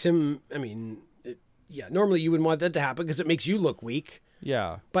 and it makes him. I mean. Yeah, normally you wouldn't want that to happen because it makes you look weak.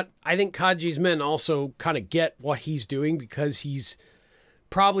 Yeah. But I think Kaji's men also kind of get what he's doing, because he's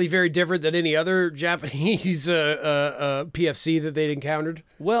probably very different than any other Japanese PFC that they'd encountered.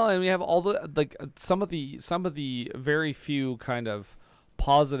 Well, and we have all the like some of the very few kind of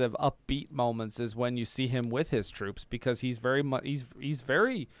positive upbeat moments is when you see him with his troops, because he's very much he's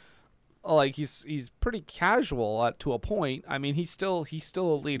very like he's pretty casual to a point. I mean, he's still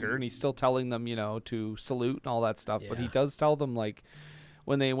a leader, and he's still telling them, to salute and all that stuff. Yeah. But he does tell them, like,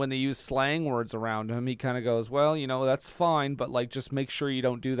 when they use slang words around him, he kind of goes, well, that's fine, but like just make sure you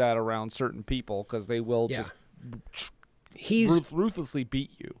don't do that around certain people, because they will just ruthlessly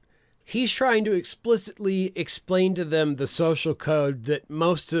beat you. He's trying to explicitly explain to them the social code that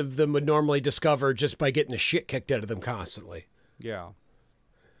most of them would normally discover just by getting the shit kicked out of them constantly. Yeah.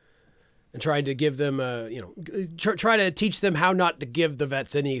 And trying to give them, try to teach them how not to give the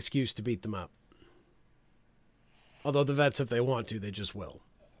vets any excuse to beat them up. Although the vets, if they want to, they just will.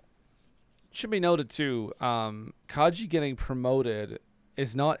 Should be noted, too, Kaji getting promoted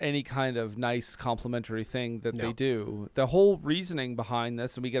is not any kind of nice complimentary thing that they do. The whole reasoning behind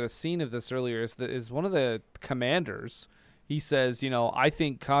this, and we get a scene of this earlier, is one of the commanders. He says, I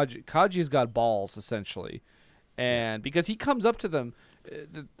think Kaji's got balls, essentially. And because he comes up to them,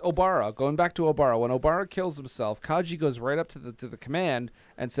 Obara, going back to Obara, when Obara kills himself, Kaji goes right up to the command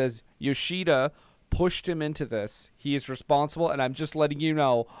and says, Yoshida pushed him into this. He is responsible, and I'm just letting you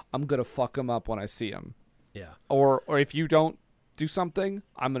know I'm going to fuck him up when I see him. Yeah. Or if you don't do something,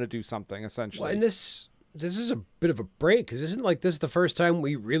 I'm going to do something, essentially. Well, and this is a bit of a break, because isn't like this the first time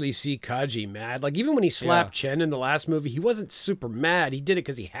we really see Kaji mad? Like, even when he slapped Chen in the last movie, he wasn't super mad. He did it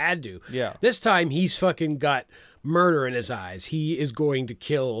because he had to. Yeah. This time, he's fucking got murder in his eyes. He is going to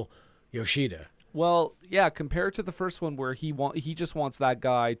kill Yoshida. Well, yeah, compared to the first one where he just wants that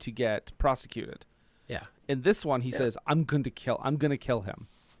guy to get prosecuted. Yeah. In this one, he says, I'm going to kill him.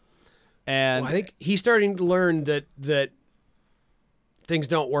 And I think he's starting to learn that things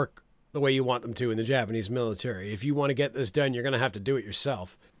don't work the way you want them to in the Japanese military. If you want to get this done, you're going to have to do it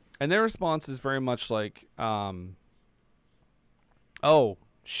yourself. And their response is very much like, oh,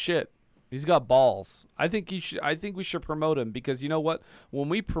 shit, he's got balls. I think we should promote him, because you know what? When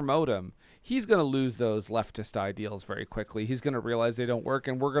we promote him, he's going to lose those leftist ideals very quickly. He's going to realize they don't work,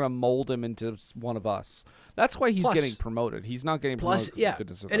 and we're going to mold him into one of us. That's why he's getting promoted. He's not getting promoted. Yeah,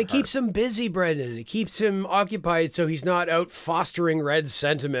 and it keeps him busy, Brendan. It keeps him occupied, so he's not out fostering red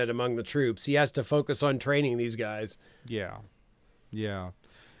sentiment among the troops. He has to focus on training these guys. Yeah.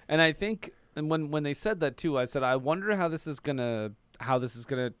 And I think, and when they said that too, I said, I wonder how this is gonna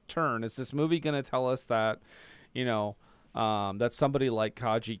turn. Is this movie gonna tell us that, that somebody like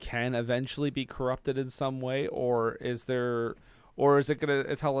Kaji can eventually be corrupted in some way, or is it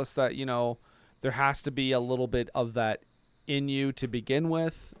gonna tell us that there has to be a little bit of that in you to begin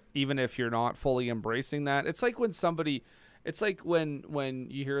with, even if you're not fully embracing that? It's like when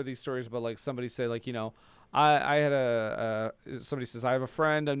you hear these stories about, like, somebody say, like, I had somebody says, I have a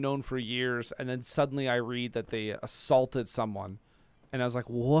friend I've known for years, and then suddenly I read that they assaulted someone, and I was like,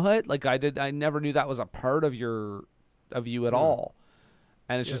 what? Like, I never knew that was a part of you at all.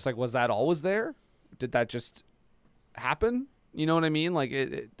 And it's just like, was that always there? Did that just happen? You know what I mean?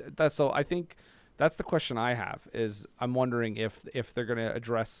 Like, that's, so I think that's the question I have, is I'm wondering if they're going to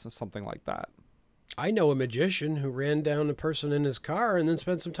address something like that. I know a magician who ran down a person in his car and then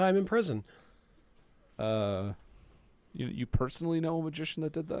spent some time in prison. You personally know a magician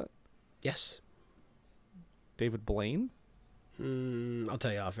that did that? Yes. David Blaine? I'll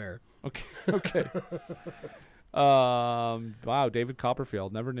tell you off air. Okay. Wow, David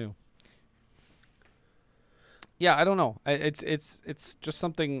Copperfield. Never knew. Yeah, I don't know. It's just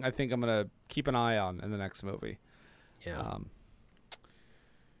something I think I'm gonna keep an eye on in the next movie. Yeah.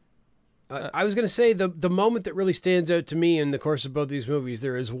 I was gonna say the moment that really stands out to me in the course of both these movies,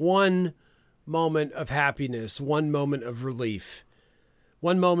 there is one moment of happiness, one moment of relief,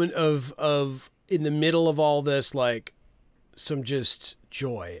 one moment of in the middle of all this, like, some just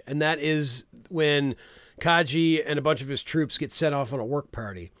joy, and that is when Kaji and a bunch of his troops get sent off on a work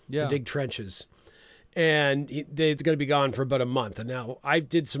party to dig trenches. And they're going to be gone for about a month. And now I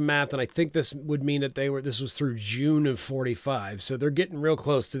did some math, and I think this would mean that this was through June of 45. So they're getting real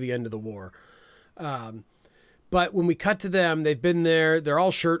close to the end of the war. But when we cut to them, they've been there. They're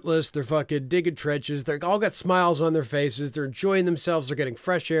all shirtless. They're fucking digging trenches. They're all got smiles on their faces. They're enjoying themselves. They're getting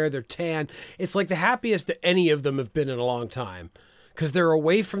fresh air. They're tan. It's like the happiest that any of them have been in a long time, because they're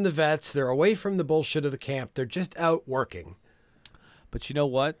away from the vets. They're away from the bullshit of the camp. They're just out working. But you know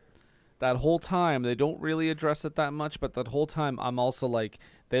what? That whole time, they don't really address it that much, but that whole time, I'm also like,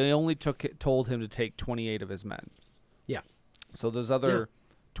 they only told him to take 28 of his men. Yeah. So those other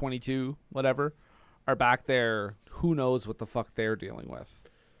 22, whatever, are back there. Who knows what the fuck they're dealing with?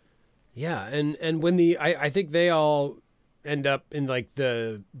 Yeah, and when I think they all end up in, like,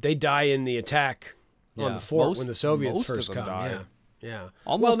 they die in the attack on the fort when the Soviets first come. Die. Yeah.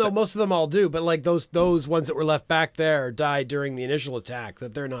 Almost well, no, most of them all do, but, like, those ones that were left back there died during the initial attack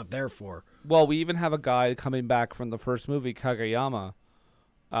that they're not there for. Well, we even have a guy coming back from the first movie, Kageyama,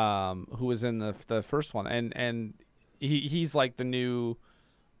 who was in the first one, and he's like the new,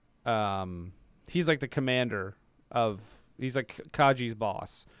 he's like the commander he's like Kaji's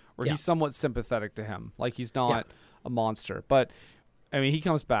boss, where he's somewhat sympathetic to him, like he's not a monster, but. I mean, he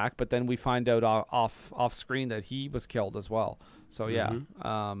comes back, but then we find out off screen that he was killed as well. So yeah,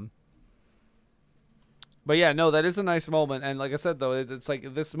 but yeah, no, that is a nice moment. And like I said, though, it's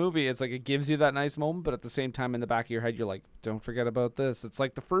like this movie, it's like it gives you that nice moment, but at the same time, in the back of your head, you're like, don't forget about this. It's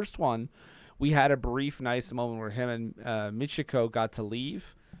like the first one, we had a brief, nice moment where him and Michiko got to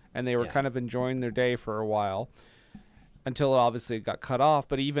leave, and they were kind of enjoying their day for a while. Until it obviously got cut off.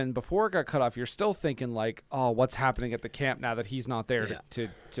 But even before it got cut off, you're still thinking, like, oh, what's happening at the camp now that he's not there to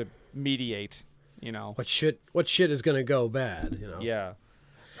mediate, What shit is going to go bad, Yeah.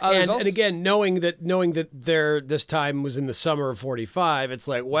 And again, knowing that this time was in the summer of 45, it's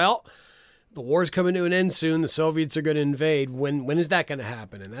like, well, the war's coming to an end soon. The Soviets are going to invade. When is that going to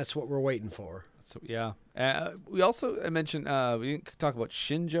happen? And that's what we're waiting for. So yeah. We also mentioned we didn't talk about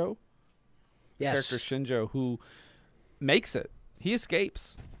Shinjo. Yes. Character Shinjo, who makes it. He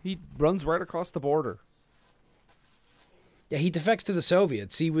escapes. He runs right across the border. Yeah, he defects to the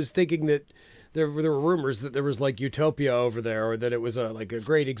Soviets. He was thinking that there were rumors that there was like utopia over there, or that it was like a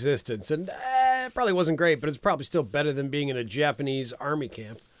great existence, and it probably wasn't great, but it's probably still better than being in a Japanese army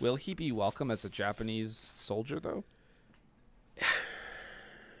camp. Will he be welcome as a Japanese soldier, though?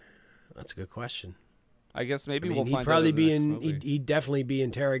 That's a good question. I guess maybe I mean, we'll he'd find probably out in the next movie. He'd definitely be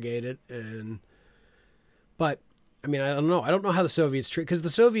interrogated, but I mean, I don't know. I don't know how the Soviets treat, because the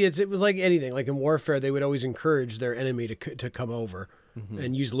Soviets, it was like anything. Like in warfare, they would always encourage their enemy to come over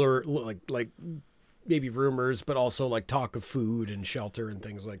and use like maybe rumors, but also like talk of food and shelter and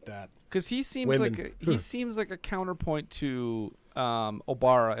things like that. Because he seems like a counterpoint to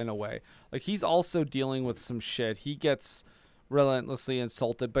Obara in a way. Like he's also dealing with some shit. He gets relentlessly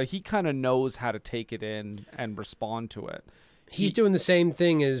insulted, but he kind of knows how to take it in and respond to it. He's doing the same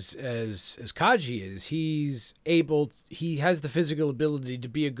thing as Kaji is. He has the physical ability to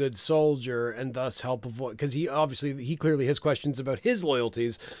be a good soldier and thus help avoid, because he clearly has questions about his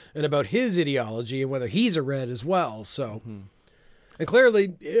loyalties and about his ideology and whether he's a Red as well. So, and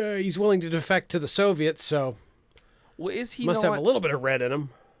clearly he's willing to defect to the Soviets. So, is he must have a little bit of Red in him?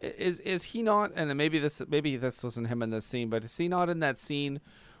 Is he not? And maybe this wasn't him in this scene, but is he not in that scene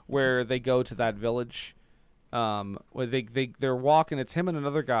where they go to that village? Where they're walking, it's him and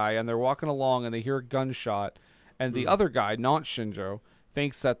another guy, and they're walking along, and they hear a gunshot, and the other guy, not Shinjo,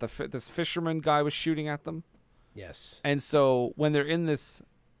 thinks that this fisherman guy was shooting at them. Yes. And so when they're in this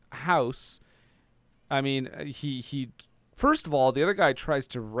house, I mean, he first of all, the other guy tries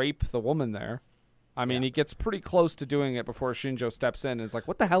to rape the woman there. I mean, he gets pretty close to doing it before Shinjo steps in and is like,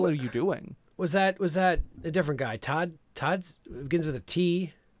 "What the hell are you doing?" Was that a different guy? Todd begins with a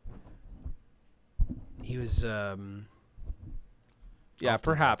T. He was yeah,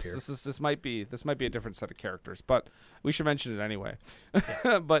 perhaps this might be a different set of characters, but we should mention it anyway.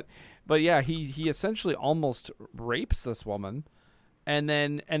 Yeah. but yeah, he essentially almost rapes this woman and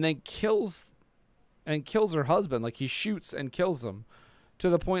then kills her husband. Like he shoots and kills him, to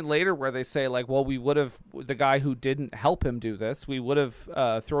the point later where they say like, well, we would have, the guy who didn't help him do this, we would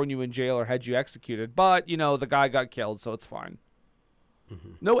have thrown you in jail or had you executed, but the guy got killed, so it's fine.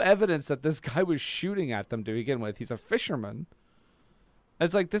 No evidence that this guy was shooting at them to begin with. He's a fisherman.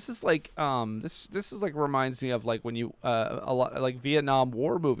 It's like this is like reminds me of like when you a lot like Vietnam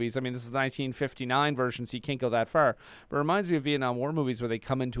War movies. I mean, this is the 1959 version, so you can't go that far. But it reminds me of Vietnam War movies where they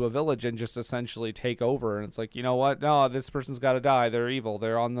come into a village and just essentially take over, and it's like, you know what? No, this person's got to die. They're evil.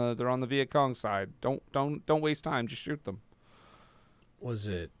 They're on the Viet Cong side. Don't waste time. Just shoot them. Was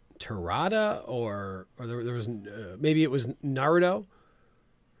it Terada or there was maybe it was Naruto?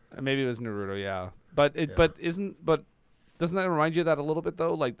 Maybe it was Naruto, yeah. But doesn't that remind you of that a little bit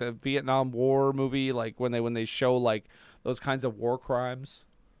though? Like the Vietnam War movie, like when they show like those kinds of war crimes.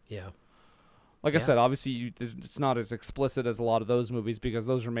 Yeah. Like I said, obviously it's not as explicit as a lot of those movies because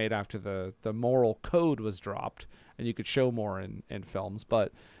those were made after the moral code was dropped and you could show more in films.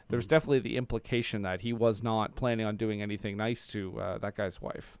 But there's definitely the implication that he was not planning on doing anything nice to that guy's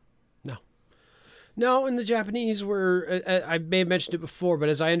wife. No, and the Japanese were, I may have mentioned it before, but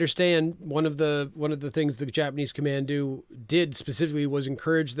as I understand, one of the things the Japanese command did specifically was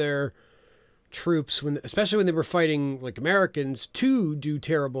encourage their troops, especially when they were fighting like Americans, to do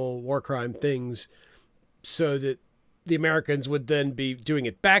terrible war crime things so that the Americans would then be doing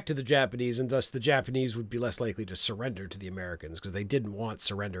it back to the Japanese, and thus the Japanese would be less likely to surrender to the Americans because they didn't want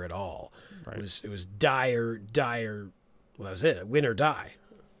surrender at all. Right. It was dire, well, that was it, win or die.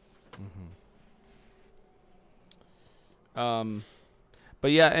 Mm-hmm.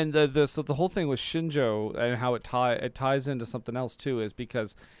 But yeah, and so the whole thing with Shinjo and how it ties into something else too is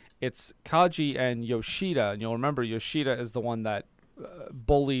because it's Kaji and Yoshida, and you'll remember Yoshida is the one that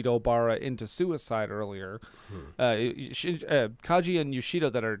bullied Obara into suicide earlier. Kaji and Yoshida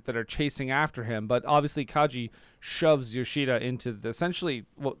that are chasing after him, but obviously Kaji shoves Yoshida into essentially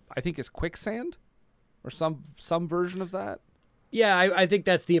what I think is quicksand, or some version of that. Yeah, I think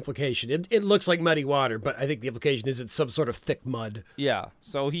that's the implication. It looks like muddy water, but I think the implication is it's some sort of thick mud. Yeah,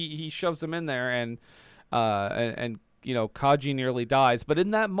 so he shoves him in there, and Kaji nearly dies. But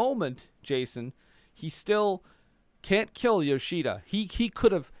in that moment, Jason, he still can't kill Yoshida. He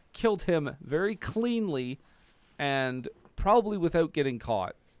could have killed him very cleanly, and probably without getting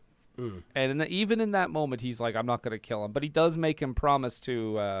caught. And even in that moment, he's like, I'm not going to kill him. But he does make him promise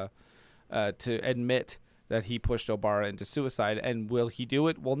to admit that he pushed Obara into suicide. And will he do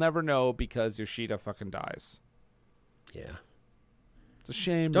it? We'll never know because Yoshida fucking dies. Yeah. It's a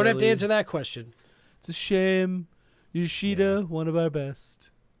shame. Don't have to answer that question. It's a shame. Yoshida, one of our best.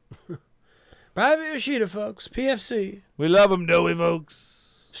 Private Yoshida, folks. PFC. We love him, don't we,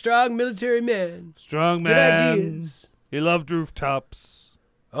 folks? Strong military man. Strong man. Good ideas. He loved rooftops.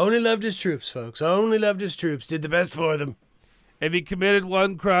 Only loved his troops, folks. Only loved his troops. Did the best for them. If he committed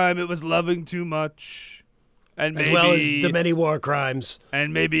one crime, it was loving too much. And as well as the many war crimes.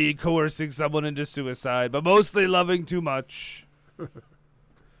 And maybe coercing someone into suicide, but mostly loving too much.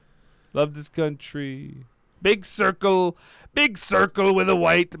 Loved his country. Big circle with a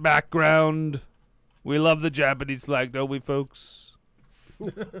white background. We love the Japanese flag, don't we, folks?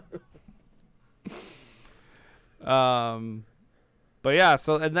 But yeah,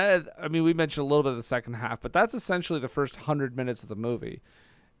 so, and that, I mean, we mentioned a little bit of the second half, but that's essentially the first 100 minutes of the movie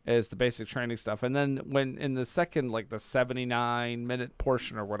is the basic training stuff. And then when in the second, like the 79-minute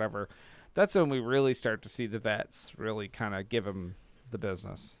portion or whatever, that's when we really start to see the vets really kind of give him the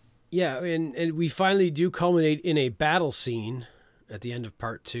business. Yeah, and we finally do culminate in a battle scene at the end of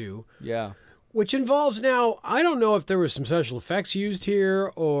part 2. Yeah. Which involves now, I don't know if there was some special effects used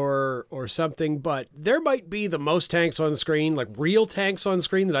here or something, but there might be the most tanks on screen, like real tanks on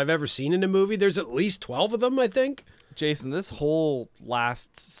screen that I've ever seen in a movie. There's at least 12 of them, I think. Jason, this whole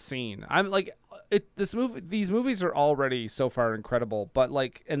last scene, I'm like, these movies are already so far incredible, but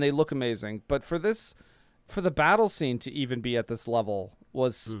like, and they look amazing. But for the battle scene to even be at this level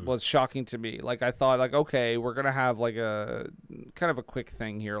was shocking to me. Like, I thought, like, okay, we're gonna have like a kind of a quick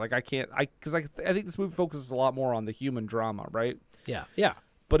thing here. Like, I think this movie focuses a lot more on the human drama, right? Yeah.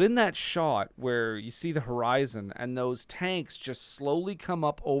 But in that shot where you see the horizon and those tanks just slowly come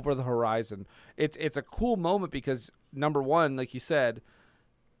up over the horizon, it's a cool moment because number one, like you said,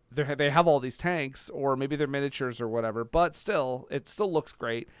 they have all these tanks, or maybe they're miniatures or whatever, but still, it still looks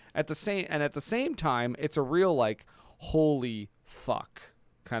great. At the same time, it's a real like holy fuck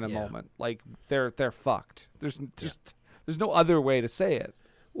kind of moment. Like they're fucked. There's no other way to say it.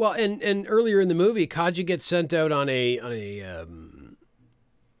 Well, and earlier in the movie, Kaji gets sent out on a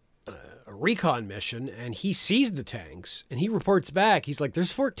recon mission, and he sees the tanks, and he reports back. He's like,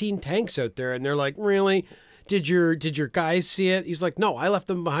 "There's 14 tanks out there," and they're like, "Really? Did your guys see it?" He's like, "No, I left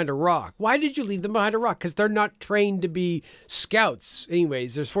them behind a rock." "Why did you leave them behind a rock?" "Because they're not trained to be scouts.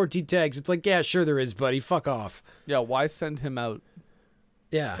 Anyways, there's 14 tanks." It's like, yeah, sure there is, buddy. Fuck off. Yeah, why send him out?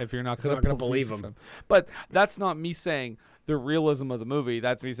 Yeah, if you're not going to believe him. But that's not me saying the realism of the movie.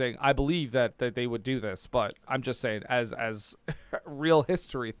 That's me saying I believe that they would do this. But I'm just saying, as a real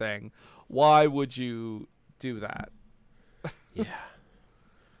history thing, why would you do that? Yeah.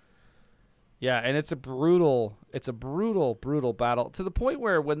 Yeah, and it's a brutal battle to the point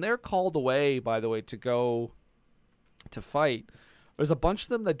where when they're called away, by the way, to go to fight, there's a bunch of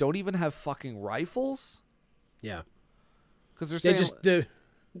them that don't even have fucking rifles. Yeah. Because they're saying...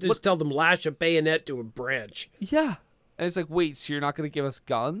 Just tell them lash a bayonet to a branch. Yeah. And it's like, wait, so you're not going to give us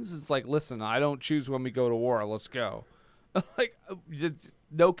guns? It's like, listen, I don't choose when we go to war. Let's go. Like,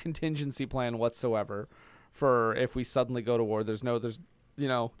 no contingency plan whatsoever for if we suddenly go to war. There's no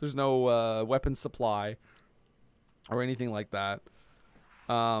weapons supply or anything like that.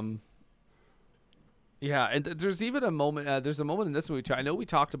 Yeah, and there's even a moment. There's a moment in this movie too. I know we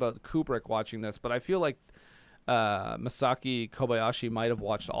talked about Kubrick watching this, but I feel like Masaki Kobayashi might have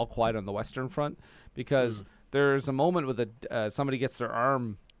watched All Quiet on the Western Front because there's a moment with somebody gets their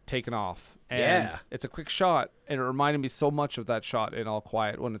arm taken off, and it's a quick shot, and it reminded me so much of that shot in All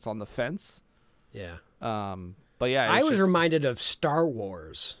Quiet when it's on the fence. Yeah. But yeah, I was reminded of Star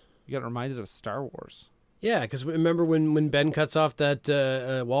Wars. You got reminded of Star Wars. Yeah, because remember when Ben cuts off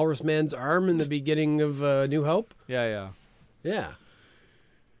that walrus man's arm in the beginning of New Hope? Yeah.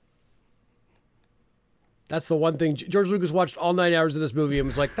 That's the one thing. George Lucas watched all 9 hours of this movie and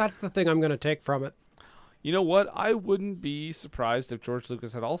was like, that's the thing I'm going to take from it. You know what? I wouldn't be surprised if George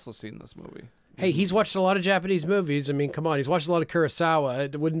Lucas had also seen this movie. Hey, he's watched a lot of Japanese movies. I mean, come on. He's watched a lot of Kurosawa.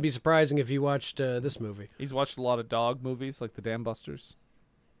 It wouldn't be surprising if he watched this movie. He's watched a lot of dog movies like The Dam Busters.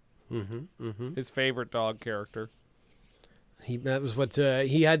 His favorite dog character. That was what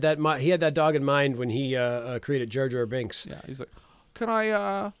he had that dog in mind when he created Jar Jar Binks. Yeah, he's like, can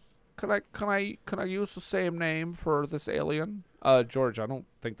I use the same name for this alien? George, I don't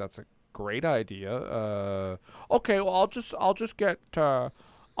think that's a great idea. Okay, well, I'll just get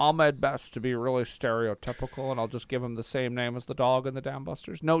Ahmed Best to be really stereotypical, and I'll just give him the same name as the dog in the Dam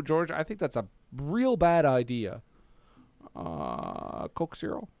Busters. No, George, I think that's a real bad idea. Coke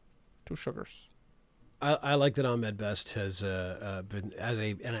Zero. 2 sugars. I like that Ahmed Best has been, as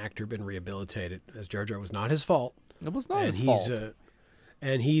an actor, been rehabilitated. As Jar Jar was not his fault. It was not his fault.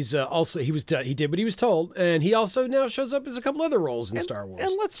 And he's also he did what he was told, and he also now shows up as a couple other roles in Star Wars.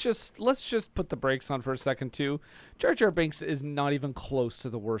 And let's just put the brakes on for a second too. Jar Jar Binks is not even close to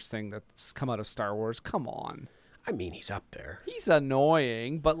the worst thing that's come out of Star Wars. Come on. I mean, he's up there. He's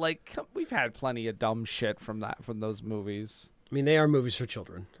annoying, but like we've had plenty of dumb shit from those movies. I mean, they are movies for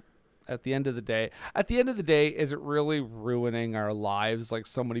children. At the end of the day, is it really ruining our lives? Like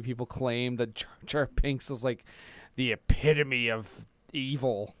so many people claim that Jar Jar Binks is like the epitome of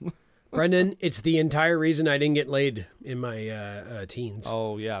evil. Brendan, it's the entire reason I didn't get laid in my teens.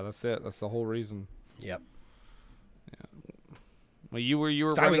 Oh yeah, that's it. That's the whole reason. Yep. Yeah. Well, you were.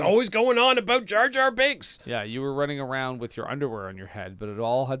 I was always going on about Jar Jar Binks. Yeah, you were running around with your underwear on your head, but it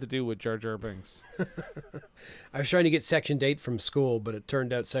all had to do with Jar Jar Binks. I was trying to get Section 8 from school, but it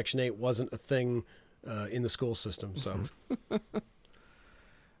turned out Section 8 wasn't a thing in the school system. So.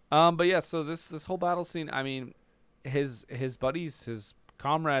 But yeah, so this whole battle scene. I mean, his buddies, his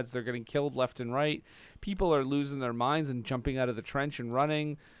comrades, they're getting killed left and right. People are losing their minds and jumping out of the trench and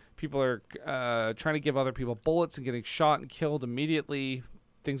running. People are trying to give other people bullets and getting shot and killed immediately.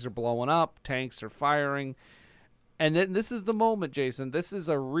 Things are blowing up. Tanks are firing. And then this is the moment, Jason. This is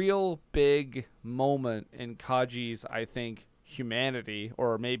a real big moment in Kaji's, I think, humanity,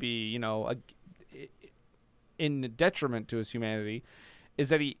 or maybe, in detriment to his humanity, is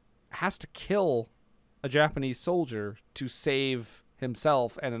that he has to kill a Japanese soldier to save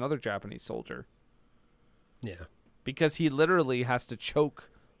himself and another Japanese soldier. Yeah. Because he literally has to choke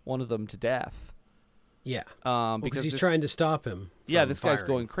one of them to death. Yeah. Because he's trying to stop him. Yeah, this firing. guy's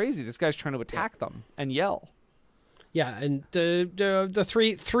going crazy. This guy's trying to attack them and yell. Yeah, and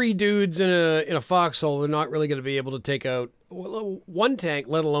the three dudes in a foxhole are not really going to be able to take out one tank,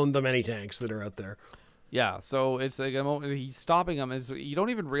 let alone the many tanks that are out there. Yeah, so it's like a moment he's stopping him. You don't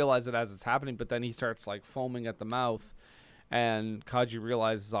even realize it as it's happening, but then he starts like foaming at the mouth, and Kaji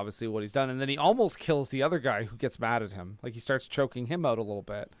realizes obviously what he's done, and then he almost kills the other guy who gets mad at him. Like he starts choking him out a little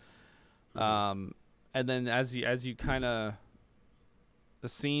bit. And then as you kind of, the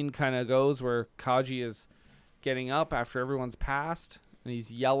scene kind of goes where Kaji is getting up after everyone's passed, and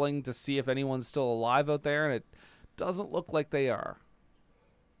he's yelling to see if anyone's still alive out there, and it doesn't look like they are.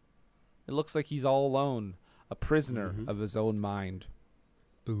 It looks like he's all alone, a prisoner of his own mind.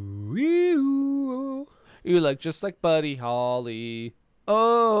 You look just like Buddy Holly.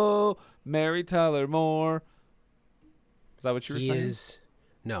 Oh, Mary Tyler Moore. Is that what you were saying?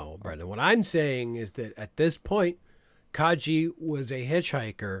 No, Brendan. What I'm saying is that at this point, Kaji was a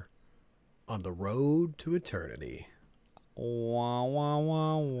hitchhiker on the road to eternity. Wah, wah,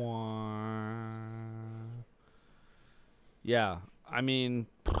 wah, wah. Yeah, I mean,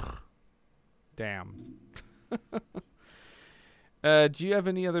 damn. Do you have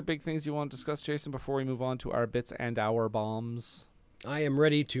any other big things you want to discuss, Jason, before we move on to our bits and our bombs? I am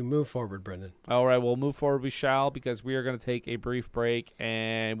ready to move forward, Brendan. All right, we'll move forward. We shall, because we are going to take a brief break,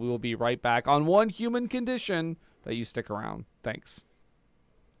 and we will be right back on one human condition that you stick around. Thanks.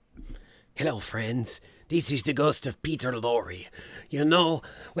 Hello, friends. This is the ghost of Peter Lorre. You know,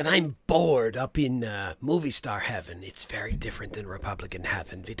 when I'm bored up in movie star heaven, it's very different than Republican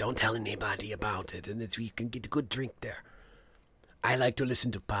heaven. We don't tell anybody about it, and we can get a good drink there. I like to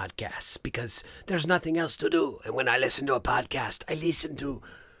listen to podcasts because there's nothing else to do. And when I listen to a podcast, I listen to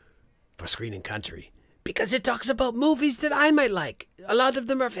For Screen and Country because it talks about movies that I might like. A lot of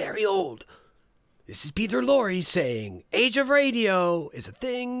them are very old. This is Peter Lorre saying, Age of Radio is a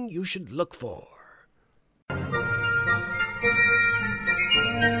thing you should look for.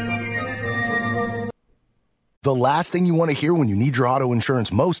 The last thing you want to hear when you need your auto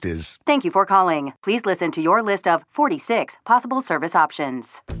insurance most is, "Thank you for calling. Please listen to your list of 46 possible service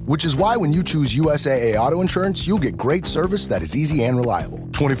options." Which is why when you choose USAA Auto Insurance, you'll get great service that is easy and reliable.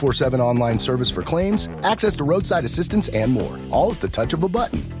 24/7 online service for claims, access to roadside assistance, and more. All at the touch of a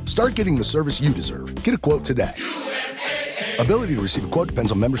button. Start getting the service you deserve. Get a quote today. Ability to receive a quote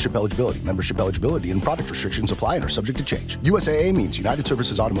depends on membership eligibility. Membership eligibility and product restrictions apply and are subject to change. USAA means United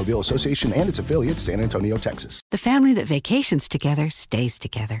Services Automobile Association and its affiliates, San Antonio, Texas. The family that vacations together stays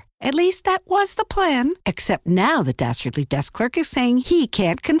together. At least that was the plan. Except now the dastardly desk clerk is saying he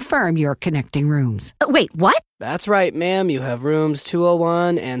can't confirm your connecting rooms. Wait, what? That's right, ma'am. You have rooms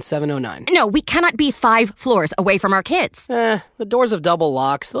 201 and 709. No, we cannot be 5 floors away from our kids. The doors have double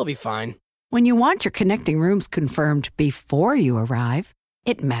locks. They'll be fine. When you want your connecting rooms confirmed before you arrive,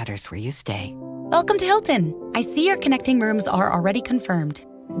 it matters where you stay. Welcome to Hilton. I see your connecting rooms are already confirmed.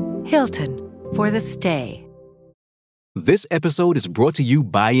 Hilton, for the stay. This episode is brought to you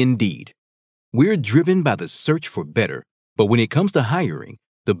by Indeed. We're driven by the search for better, but when it comes to hiring,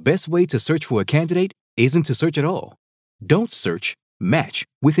 the best way to search for a candidate isn't to search at all. Don't search, match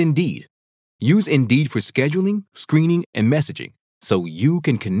with Indeed. Use Indeed for scheduling, screening, and messaging so you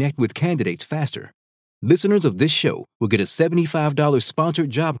can connect with candidates faster. Listeners of this show will get a $75 sponsored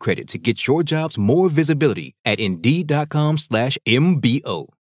job credit to get your jobs more visibility at Indeed.com/MBO.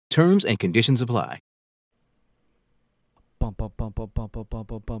 Terms and conditions apply.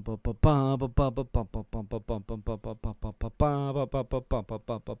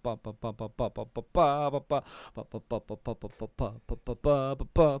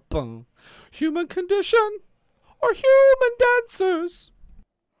 Human condition or human dancers?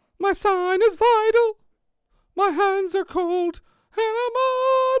 My sign is vital. My hands are cold, and I'm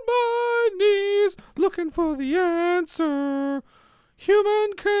on my knees looking for the answer.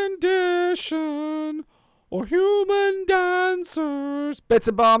 Human condition or human dancers? Bits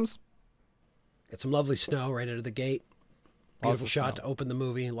and bombs. Got some lovely snow right out of the gate. Beautiful shot to open the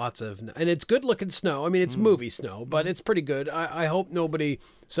movie. And it's good looking snow. I mean, it's movie snow, but it's pretty good. I hope nobody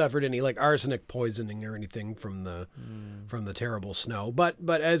suffered any like arsenic poisoning or anything from the terrible snow.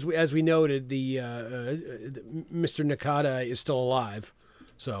 But as we noted, the Mr. Nakadai is still alive.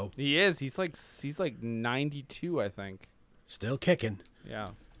 So he is. He's like 92, I think. Still kicking. Yeah.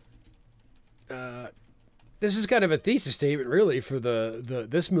 This is kind of a thesis statement, really, for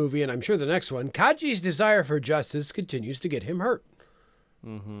this movie, and I'm sure the next one. Kaji's desire for justice continues to get him hurt.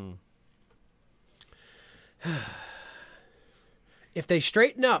 Mm-hmm. If they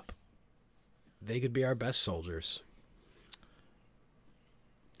straighten up, they could be our best soldiers.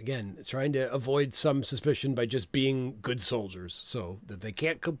 Again, trying to avoid some suspicion by just being good soldiers, so that they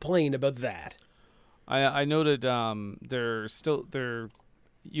can't complain about that. I noted they're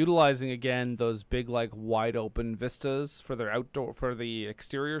utilizing again those big like wide open vistas for the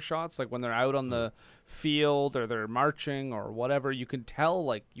exterior shots, like when they're out on the field or they're marching or whatever. You can tell,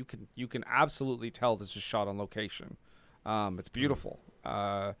 like you can absolutely tell this is shot on location. It's beautiful.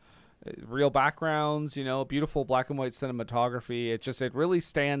 Real backgrounds, beautiful black and white cinematography. It really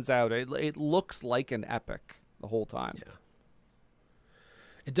stands out. It looks like an epic the whole time. Yeah.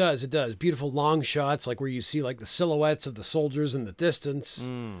 It does. Beautiful long shots, like where you see like the silhouettes of the soldiers in the distance.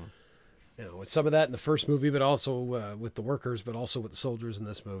 With some of that in the first movie, but also with the workers, but also with the soldiers in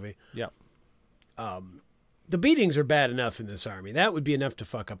this movie. Yeah. The beatings are bad enough in this army. That would be enough to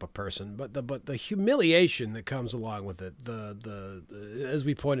fuck up a person. But the humiliation that comes along with it, the as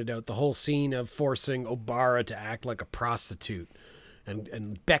we pointed out, the whole scene of forcing Obara to act like a prostitute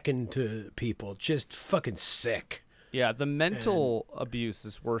and beckon to people, just fucking sick. Yeah, the mental abuse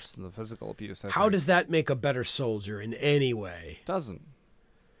is worse than the physical abuse. How does that make a better soldier in any way? Doesn't.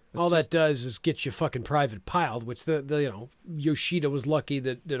 All that does is get you fucking private piled, which Yoshida was lucky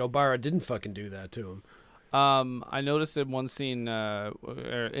that Obara didn't fucking do that to him. I noticed in one scene,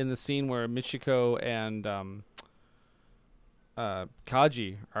 in the scene where Michiko and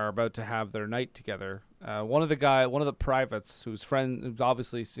Kaji are about to have their night together. One of the privates who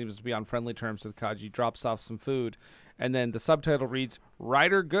obviously seems to be on friendly terms with Kaji, drops off some food, and then the subtitle reads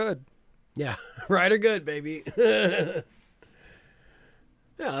 "Rider Good." Yeah, Rider Good, baby. Yeah,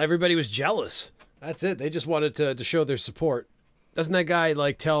 everybody was jealous. That's it. They just wanted to show their support. Doesn't that guy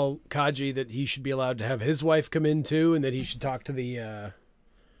like tell Kaji that he should be allowed to have his wife come in too, and that he should talk to the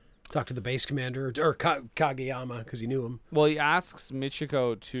base commander or Kageyama because he knew him? Well, he asks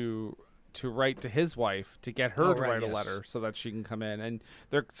Michiko to write to his wife to get her to write a letter so that she can come in, and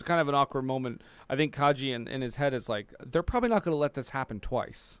it's kind of an awkward moment. I think Kaji in his head is like, they're probably not going to let this happen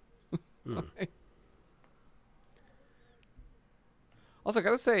twice. Also, I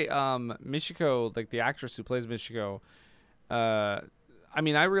gotta say, Michiko, like the actress who plays Michiko, I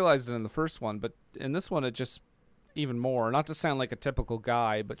mean, I realized it in the first one, but in this one, it just even more. Not to sound like a typical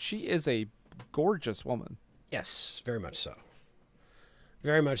guy, but she is a gorgeous woman. Yes, very much so.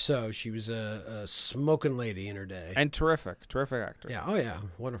 Very much so. She was a smoking lady in her day. And terrific actor. Yeah, oh yeah,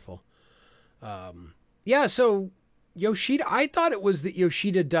 wonderful. Yeah, so Yoshida, I thought it was that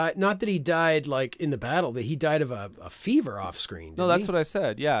Yoshida died, not that he died like in the battle, that he died of a fever off screen. No, that's what I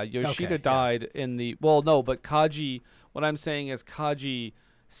said. Yeah, Yoshida died in the, well, no, but Kaji, what I'm saying is Kaji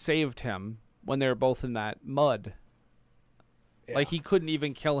saved him when they were both in that mud. Yeah. Like he couldn't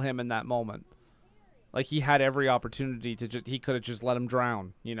even kill him in that moment. Like he had every opportunity to he could have just let him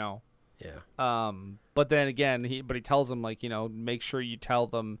drown, Yeah. But then again, he tells him like, make sure you tell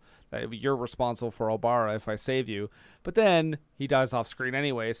them that you're responsible for Obara if I save you. But then he dies off screen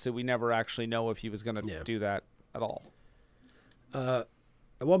anyway, so we never actually know if he was going to do that at all.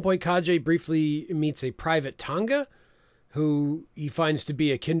 At one point, Kaji briefly meets a private Tonga. who he finds to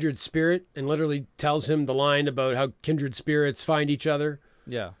be a kindred spirit and literally tells him the line about how kindred spirits find each other.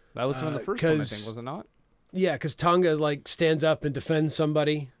 Yeah, that was from the first one, I think, was it not? Yeah, because Tonga like stands up and defends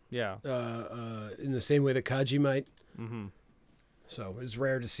somebody. Yeah. In the same way that Kaji might. Mm-hmm. So it's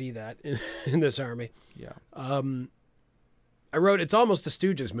rare to see that in this army. Yeah. I wrote it's almost a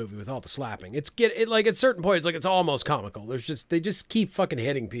Stooges movie with all the slapping. Like at certain points, like it's almost comical. They just keep fucking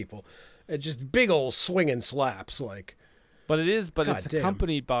hitting people. It's just big old swinging slaps, like. But it's God damn.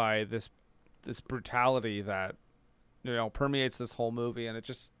 accompanied by this brutality that permeates this whole movie, and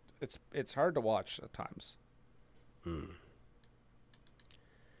it's hard to watch at times. And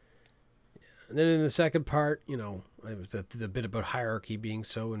then in the second part, the bit about hierarchy being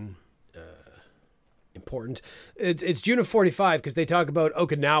so important. It's June of 1945 because they talk about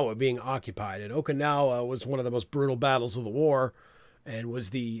Okinawa being occupied, and Okinawa was one of the most brutal battles of the war, and was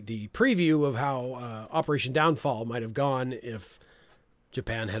the preview of how Operation Downfall might have gone if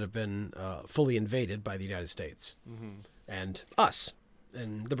Japan had have been fully invaded by the United States and us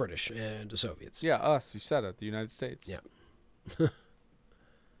and the British and the Soviets. Yeah, us. You said it. The United States. Yeah.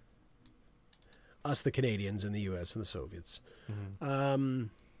 Us, the Canadians, and the U.S. and the Soviets.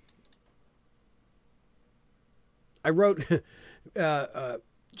 I wrote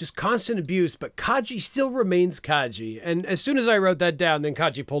just constant abuse, but Kaji still remains Kaji. And as soon as I wrote that down, then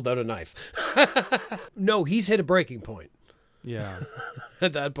Kaji pulled out a knife. No, he's hit a breaking point. Yeah.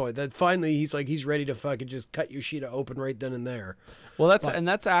 At that point, that finally he's ready to fucking just cut Yoshida open right then and there. Well,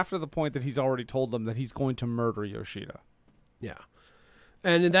 that's after the point that he's already told them that he's going to murder Yoshida. Yeah.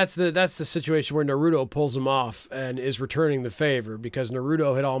 And that's the situation where Naruto pulls him off and is returning the favor, because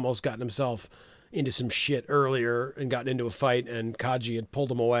Naruto had almost gotten himself into some shit earlier and gotten into a fight, and Kaji had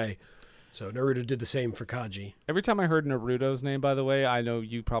pulled him away. So Naruto did the same for Kaji. Every time I heard Naruto's name, by the way, I know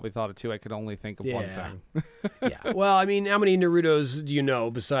you probably thought it too. I could only think of one thing. Yeah. Well, I mean, how many Narutos do you know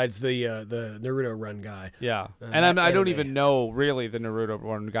besides the Naruto Run guy? Yeah. And I don't even know really the Naruto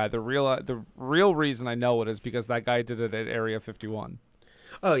Run guy. The real reason I know it is because that guy did it at Area 51.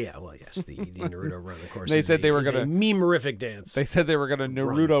 Oh yeah, well yes, the Naruto Run, of course. They said they were gonna memorific dance. They said they were gonna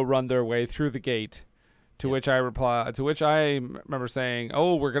Naruto run their way through the gate. To which I remember saying,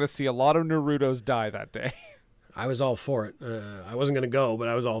 "Oh, we're gonna see a lot of Narutos die that day." I was all for it. I wasn't gonna go, but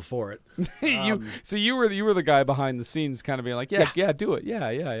I was all for it. You were the guy behind the scenes, kind of being like, "Yeah, do it,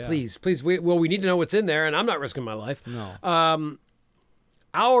 yeah." Please, we need to know what's in there, and I'm not risking my life. No.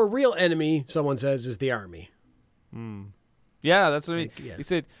 Our real enemy, someone says, is the army. Yeah, that's what I mean. He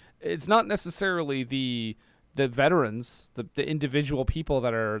said it's not necessarily the veterans, the individual people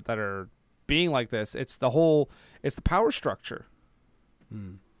that are being like this. It's the power structure.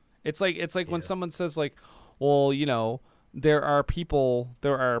 It's like when someone says like, well, there are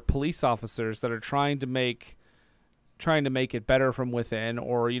police officers that are trying to make it better from within,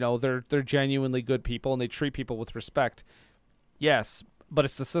 or they're genuinely good people and they treat people with respect. Yes, but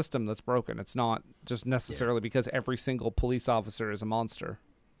it's the system that's broken. It's not just necessarily because every single police officer is a monster.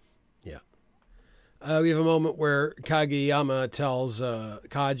 Yeah. We have a moment where Kageyama tells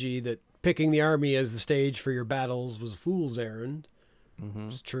Kaji that picking the army as the stage for your battles was a fool's errand.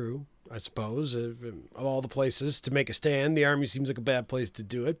 It's true, I suppose. Of all the places to make a stand, the army seems like a bad place to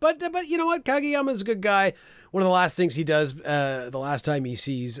do it. But you know what? Kageyama's a good guy. One of the last things he does the last time he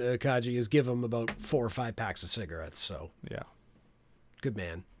sees Kaji is give him about 4 or 5 packs of cigarettes. So yeah. Good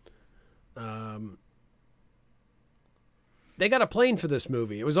man. They got a plane for this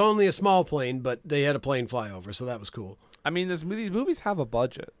movie. It was only a small plane, but they had a plane fly over, so that was cool. I mean, these movies have a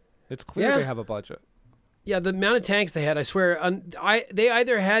budget. It's clear they have a budget. Yeah, the amount of tanks they had, I swear, they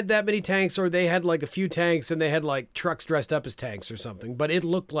either had that many tanks or they had like a few tanks and they had like trucks dressed up as tanks or something. But it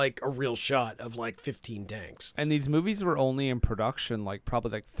looked like a real shot of like 15 tanks. And these movies were only in production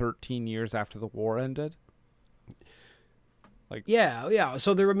probably 13 years after the war ended. Yeah.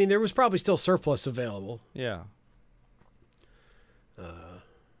 So there was probably still surplus available. Yeah.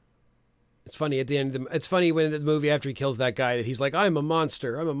 It's funny at the end of it's funny when in the movie after he kills that guy that he's like, I'm a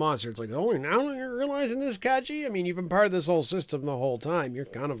monster. It's like, oh, now you're realizing this, Kaji? I mean, you've been part of this whole system the whole time. You're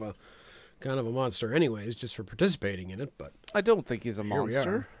kind of a monster anyways, just for participating in it. But I don't think he's a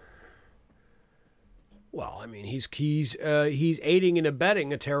monster. Well, I mean, he's aiding and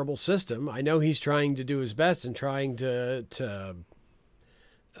abetting a terrible system. I know he's trying to do his best and trying to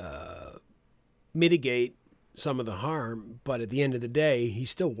mitigate some of the harm, but at the end of the day, he's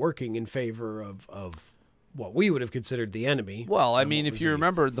still working in favor of what we would have considered the enemy. Well, I mean, if you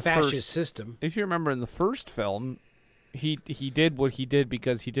remember the fascist system. If you remember in the first film, he did what he did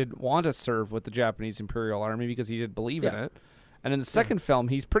because he didn't want to serve with the Japanese Imperial Army because he didn't believe in it. And in the second film,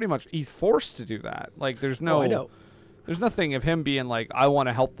 he's forced to do that. Like there's no I know. There's nothing of him being like, I want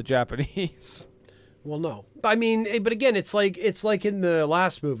to help the Japanese. Well, no. I mean, but again, it's like in the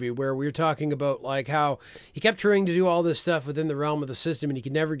last movie where we were talking about like how he kept trying to do all this stuff within the realm of the system and he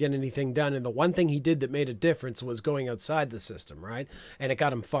could never get anything done. And the one thing he did that made a difference was going outside the system, right? And it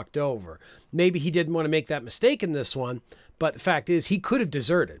got him fucked over. Maybe he didn't want to make that mistake in this one, but the fact is he could have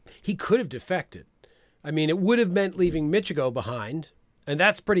deserted. He could have defected. I mean, it would have meant leaving Michiyo behind. And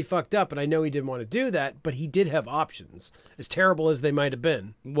that's pretty fucked up, and I know he didn't want to do that, but he did have options, as terrible as they might have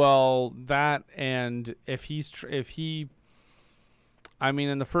been. Well, that, and I mean,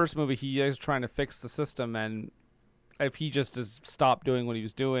 in the first movie, he is trying to fix the system, and if he just has stopped doing what he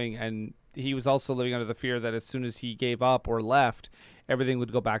was doing, and he was also living under the fear that as soon as he gave up or left, everything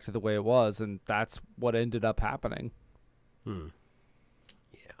would go back to the way it was, and that's what ended up happening. Yeah.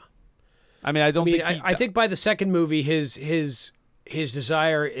 I mean, I think by the second movie, his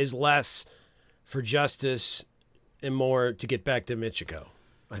desire is less for justice and more to get back to Michiyo.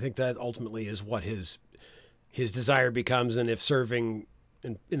 I think that ultimately is what his desire becomes, and if serving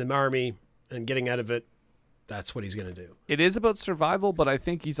in the army and getting out of it, that's what he's going to do. It is about survival, but I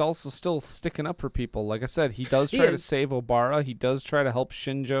think he's also still sticking up for people. Like I said, he does try to save Obara. He does try to help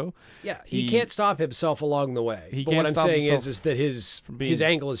Shinjo. Yeah, he can't stop himself along the way. But what I'm saying is that his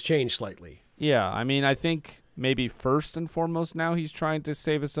angle has changed slightly. Yeah, I mean, I think maybe first and foremost now he's trying to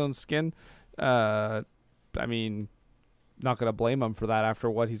save his own skin. I mean, not going to blame him for that after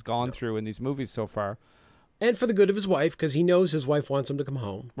what he's gone through in these movies so far. And for the good of his wife, because he knows his wife wants him to come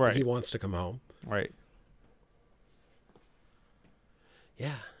home. Right. He wants to come home. Right.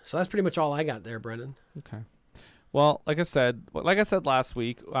 Yeah. So that's pretty much all I got there, Brendan. Okay. Well, like I said last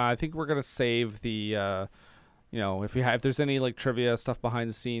week, I think we're going to save the... if there's any like trivia stuff behind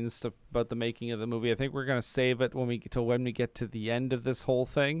the scenes stuff about the making of the movie, I think we're gonna save it when we get to the end of this whole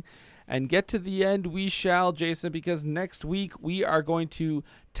thing, and get to the end we shall, Jason, because next week we are going to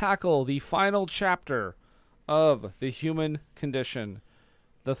tackle the final chapter of the Human Condition,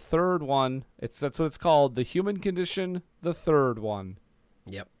 the third one. That's what it's called, the Human Condition, the third one.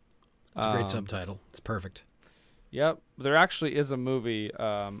 Yep, it's a great subtitle. It's perfect. Yep, there actually is a movie.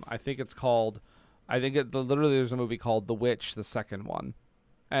 I think it's called. Literally there's a movie called The Witch, the second one,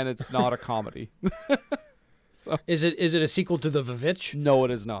 and it's not a comedy. So, is it a sequel to The Vivitch? No,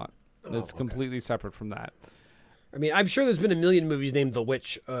 it is not. It's completely separate from that. I mean, I'm sure there's been a million movies named The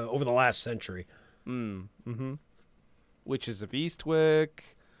Witch over the last century. Witches of Eastwick,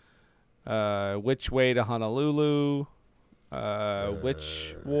 Which Way to Honolulu,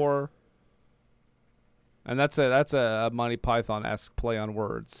 Witch War, and that's a Monty Python-esque play on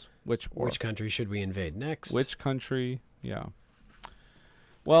words. Which country should we invade next? Which country? Yeah.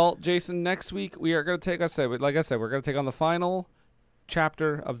 Well, Jason, next week we are going to take, we're going to take on the final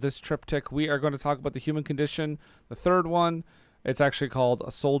chapter of this triptych. We are going to talk about the human condition, the third one. It's actually called A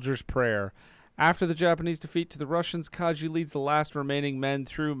Soldier's Prayer. After the Japanese defeat to the Russians, Kaji leads the last remaining men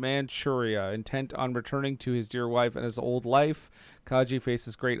through Manchuria, intent on returning to his dear wife and his old life. Kaji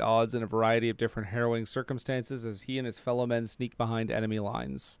faces great odds in a variety of different harrowing circumstances as he and his fellow men sneak behind enemy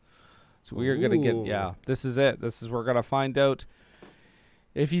lines. So we are going to get, this is it. We're going to find out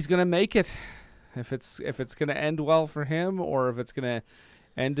if he's going to make it, if it's going to end well for him, or if it's going to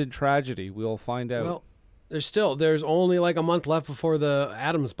end in tragedy. We'll find out. Well, there's only like a month left before the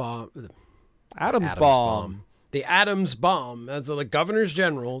Adams bomb. Adams bomb. The Adams bomb. That's the Governor's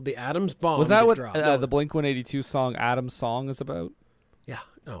General. The Adams bomb. Was that what the Blink-182 song "Adam's Song" is about? Yeah.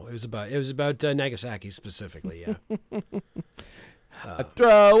 No, it was about Nagasaki specifically. Yeah. I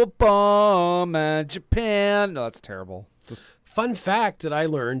throw a bomb at Japan. No, that's terrible. Fun fact that I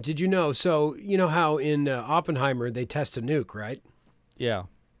learned. Did you know? So you know how in Oppenheimer they test a nuke, right? Yeah.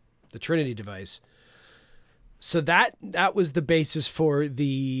 The Trinity device. So that was the basis for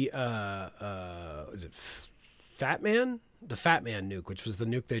the is it Fat Man? The Fat Man nuke, which was the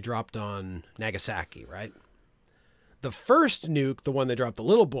nuke they dropped on Nagasaki, right? The first nuke, the one they dropped, the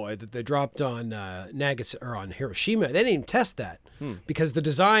little boy that they dropped on Nagasaki or on Hiroshima, they didn't even test that because the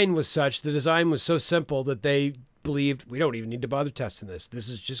design was so simple that they believed we don't even need to bother testing this. This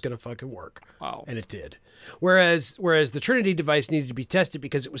is just going to fucking work. Wow. And it did. Whereas the Trinity device needed to be tested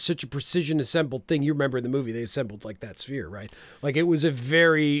because it was such a precision assembled thing. You remember in the movie they assembled like that sphere, right? Like it was a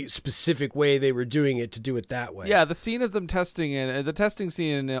very specific way they were doing it to do it that way. Yeah, the scene of them testing it, the testing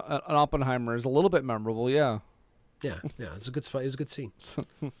scene in Oppenheimer is a little bit memorable. Yeah. Yeah, it's a good spot. It's a good scene. It's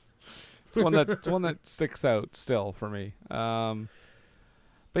one that sticks out still for me.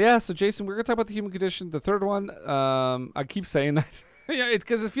 But yeah, so Jason, we're gonna talk about the human condition, the third one. I keep saying that,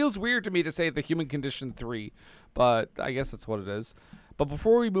 because it feels weird to me to say the human condition 3, but I guess that's what it is. But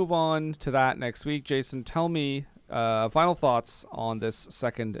before we move on to that next week, Jason, tell me Final thoughts on this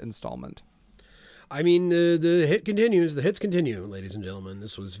second installment. I mean, the hit continues. The hits continue, ladies and gentlemen.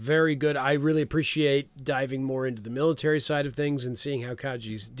 This was very good. I really appreciate diving more into the military side of things and seeing how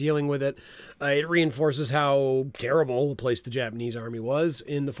Kaji's dealing with it. It reinforces how terrible a place the Japanese army was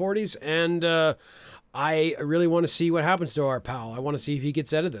in the 40s. And I really want to see what happens to our pal. I want to see if he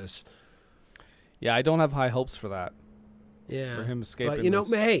gets out of this. Yeah, I don't have high hopes for that. Yeah. For him escaping But, you know,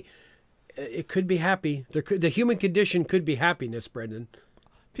 hey, it could be happy. The human condition could be happiness, Brendan.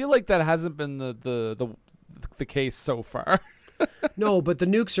 I feel like that hasn't been the case so far. No, but the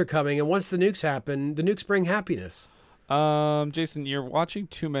nukes are coming, and once the nukes happen, the nukes bring happiness. Jason, you're watching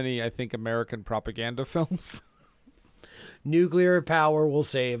too many, I think, American propaganda films. Nuclear power will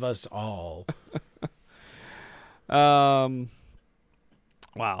save us all. Wow.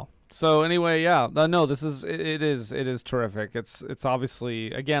 So anyway, yeah. No, this is it is terrific. It's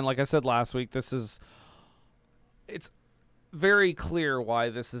obviously, again, like I said last week, it's very clear why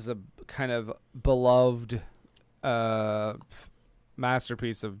this is a kind of beloved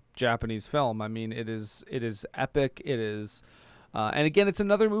masterpiece of Japanese film. I mean, it is epic. It is, and again, it's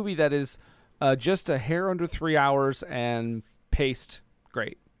another movie that is just a hair under 3 hours and paced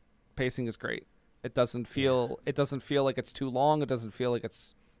great. Pacing is great. It doesn't feel like it's too long. It doesn't feel like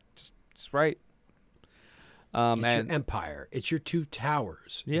it's right. It's your Empire. It's your Two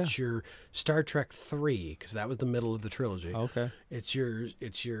Towers. Yeah. It's your Star Trek 3, because that was the middle of the trilogy. Okay. It's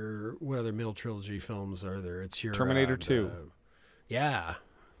your what other middle trilogy films are there? It's your Terminator 2. Yeah.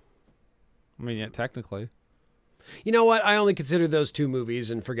 I mean, yeah, technically. You know what? I only consider those 2 movies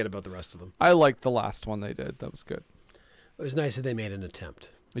and forget about the rest of them. I liked the last one they did. That was good. It was nice that they made an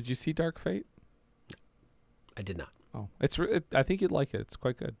attempt. Did you see Dark Fate? I did not. Oh, I think you'd like it. It's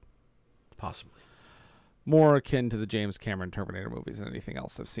quite good. Possibly. More akin to the James Cameron Terminator movies than anything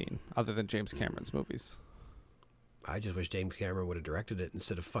else I've seen, other than James Cameron's movies. I just wish James Cameron would have directed it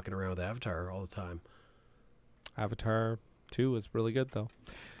instead of fucking around with Avatar all the time. Avatar 2 was really good, though.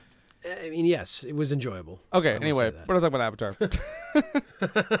 I mean, yes, it was enjoyable. Okay, anyway, we're not talking about Avatar.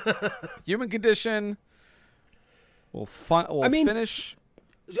 Human Condition. We'll finish.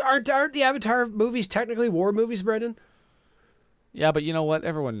 Aren't the Avatar movies technically war movies, Brendan? Yeah, but you know what?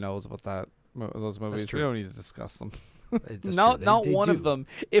 Everyone knows about those movies. True. We don't need to discuss them. Not one of them.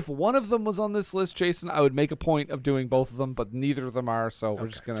 If one of them was on this list, Jason, I would make a point of doing both of them, but neither of them are, so we're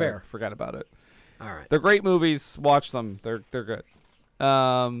just going to forget about it. All right. They're great movies. Watch them. They're good.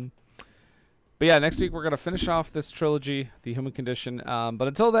 But yeah, next week we're going to finish off this trilogy, The Human Condition. But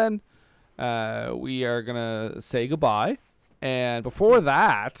until then, we are going to say goodbye. And before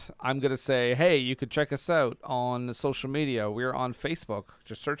that, I'm going to say, hey, you could check us out on social media. We're on Facebook.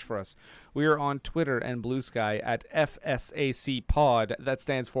 Just search for us. We are on Twitter and Blue Sky at FSAC Pod. That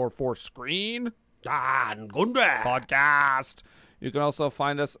stands for Screen Podcast. You can also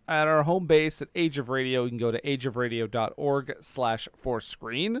find us at our home base at Age of Radio. You can go to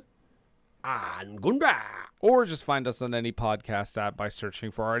ageofradio.org/forscreen. Or just find us on any podcast app by searching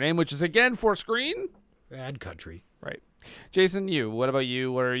for our name, which is, again, Forscreen. Ad Country. Right. Jason, what about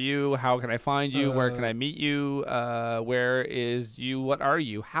you? What are you? How can I find you? Where can I meet you? Where is you? What are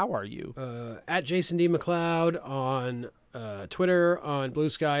you? How are you? At Jason D. McLeod on Twitter, on Blue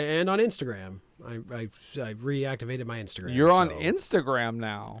Sky, and on Instagram. I've reactivated my Instagram. You're on Instagram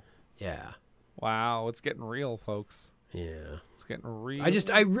now. Yeah. Wow, it's getting real, folks. Yeah. It's getting real. I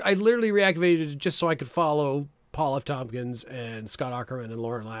literally reactivated it just so I could follow Paul F. Tompkins and Scott Ackerman and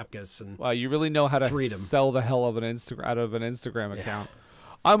Lauren Lapkus. And wow, you really know how to sell the hell of an Instagram account.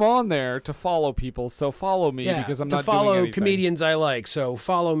 I'm on there to follow people, so follow me because I'm not doing anything. To follow comedians I like, so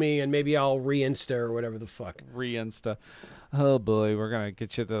follow me and maybe I'll re-Insta or whatever the fuck. Re-Insta. Oh boy, we're going to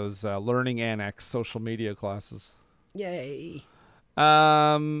get you those Learning Annex social media classes. Yay.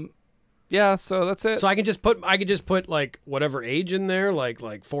 Yeah, so that's it. So I could just put like whatever age in there,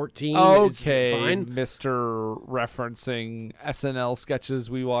 like 14. Okay, fine. Mr. Referencing SNL sketches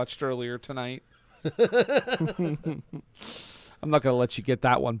we watched earlier tonight. I'm not going to let you get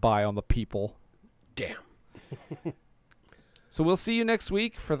that one by on the people. Damn. So we'll see you next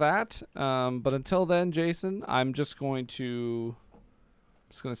week for that. But until then, Jason, I'm just going to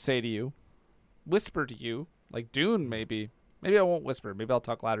say to you, whisper to you, like Dune maybe. Maybe I won't whisper. Maybe I'll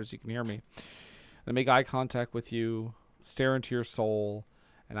talk louder so you can hear me. And make eye contact with you, stare into your soul,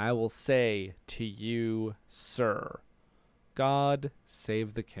 and I will say to you, sir, God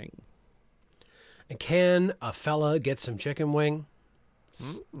save the king. And can a fella get some chicken wing?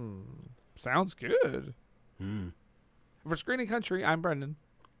 Sounds good. For Screening Country, I'm Brendan.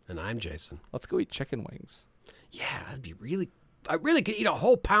 And I'm Jason. Let's go eat chicken wings. Yeah, that'd be really... I really could eat a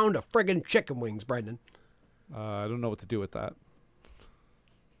whole pound of friggin' chicken wings, Brendan. I don't know what to do with that.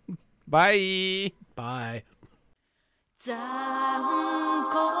 Bye. Bye. 残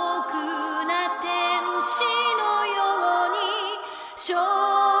酷な天使のように少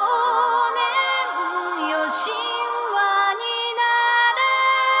年よ神話にな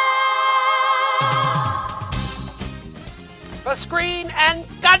れ The Screen and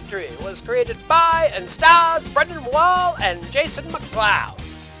Country was created by and stars Brendan Wall and Jason McLeod.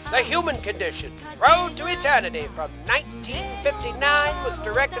 The Human Condition, Road to Eternity from 1959 was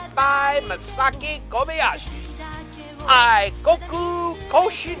directed by Masaki Kobayashi. Goku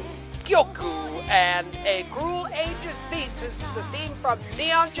Koshin Kyoku and A Cruel Age's Thesis, the theme from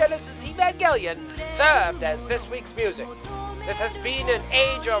Neon Genesis Evangelion, served as this week's music. This has been an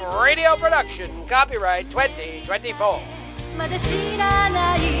Age of Radio production, copyright 2024. まだ知ら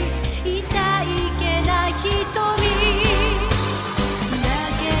ない痛いけな瞳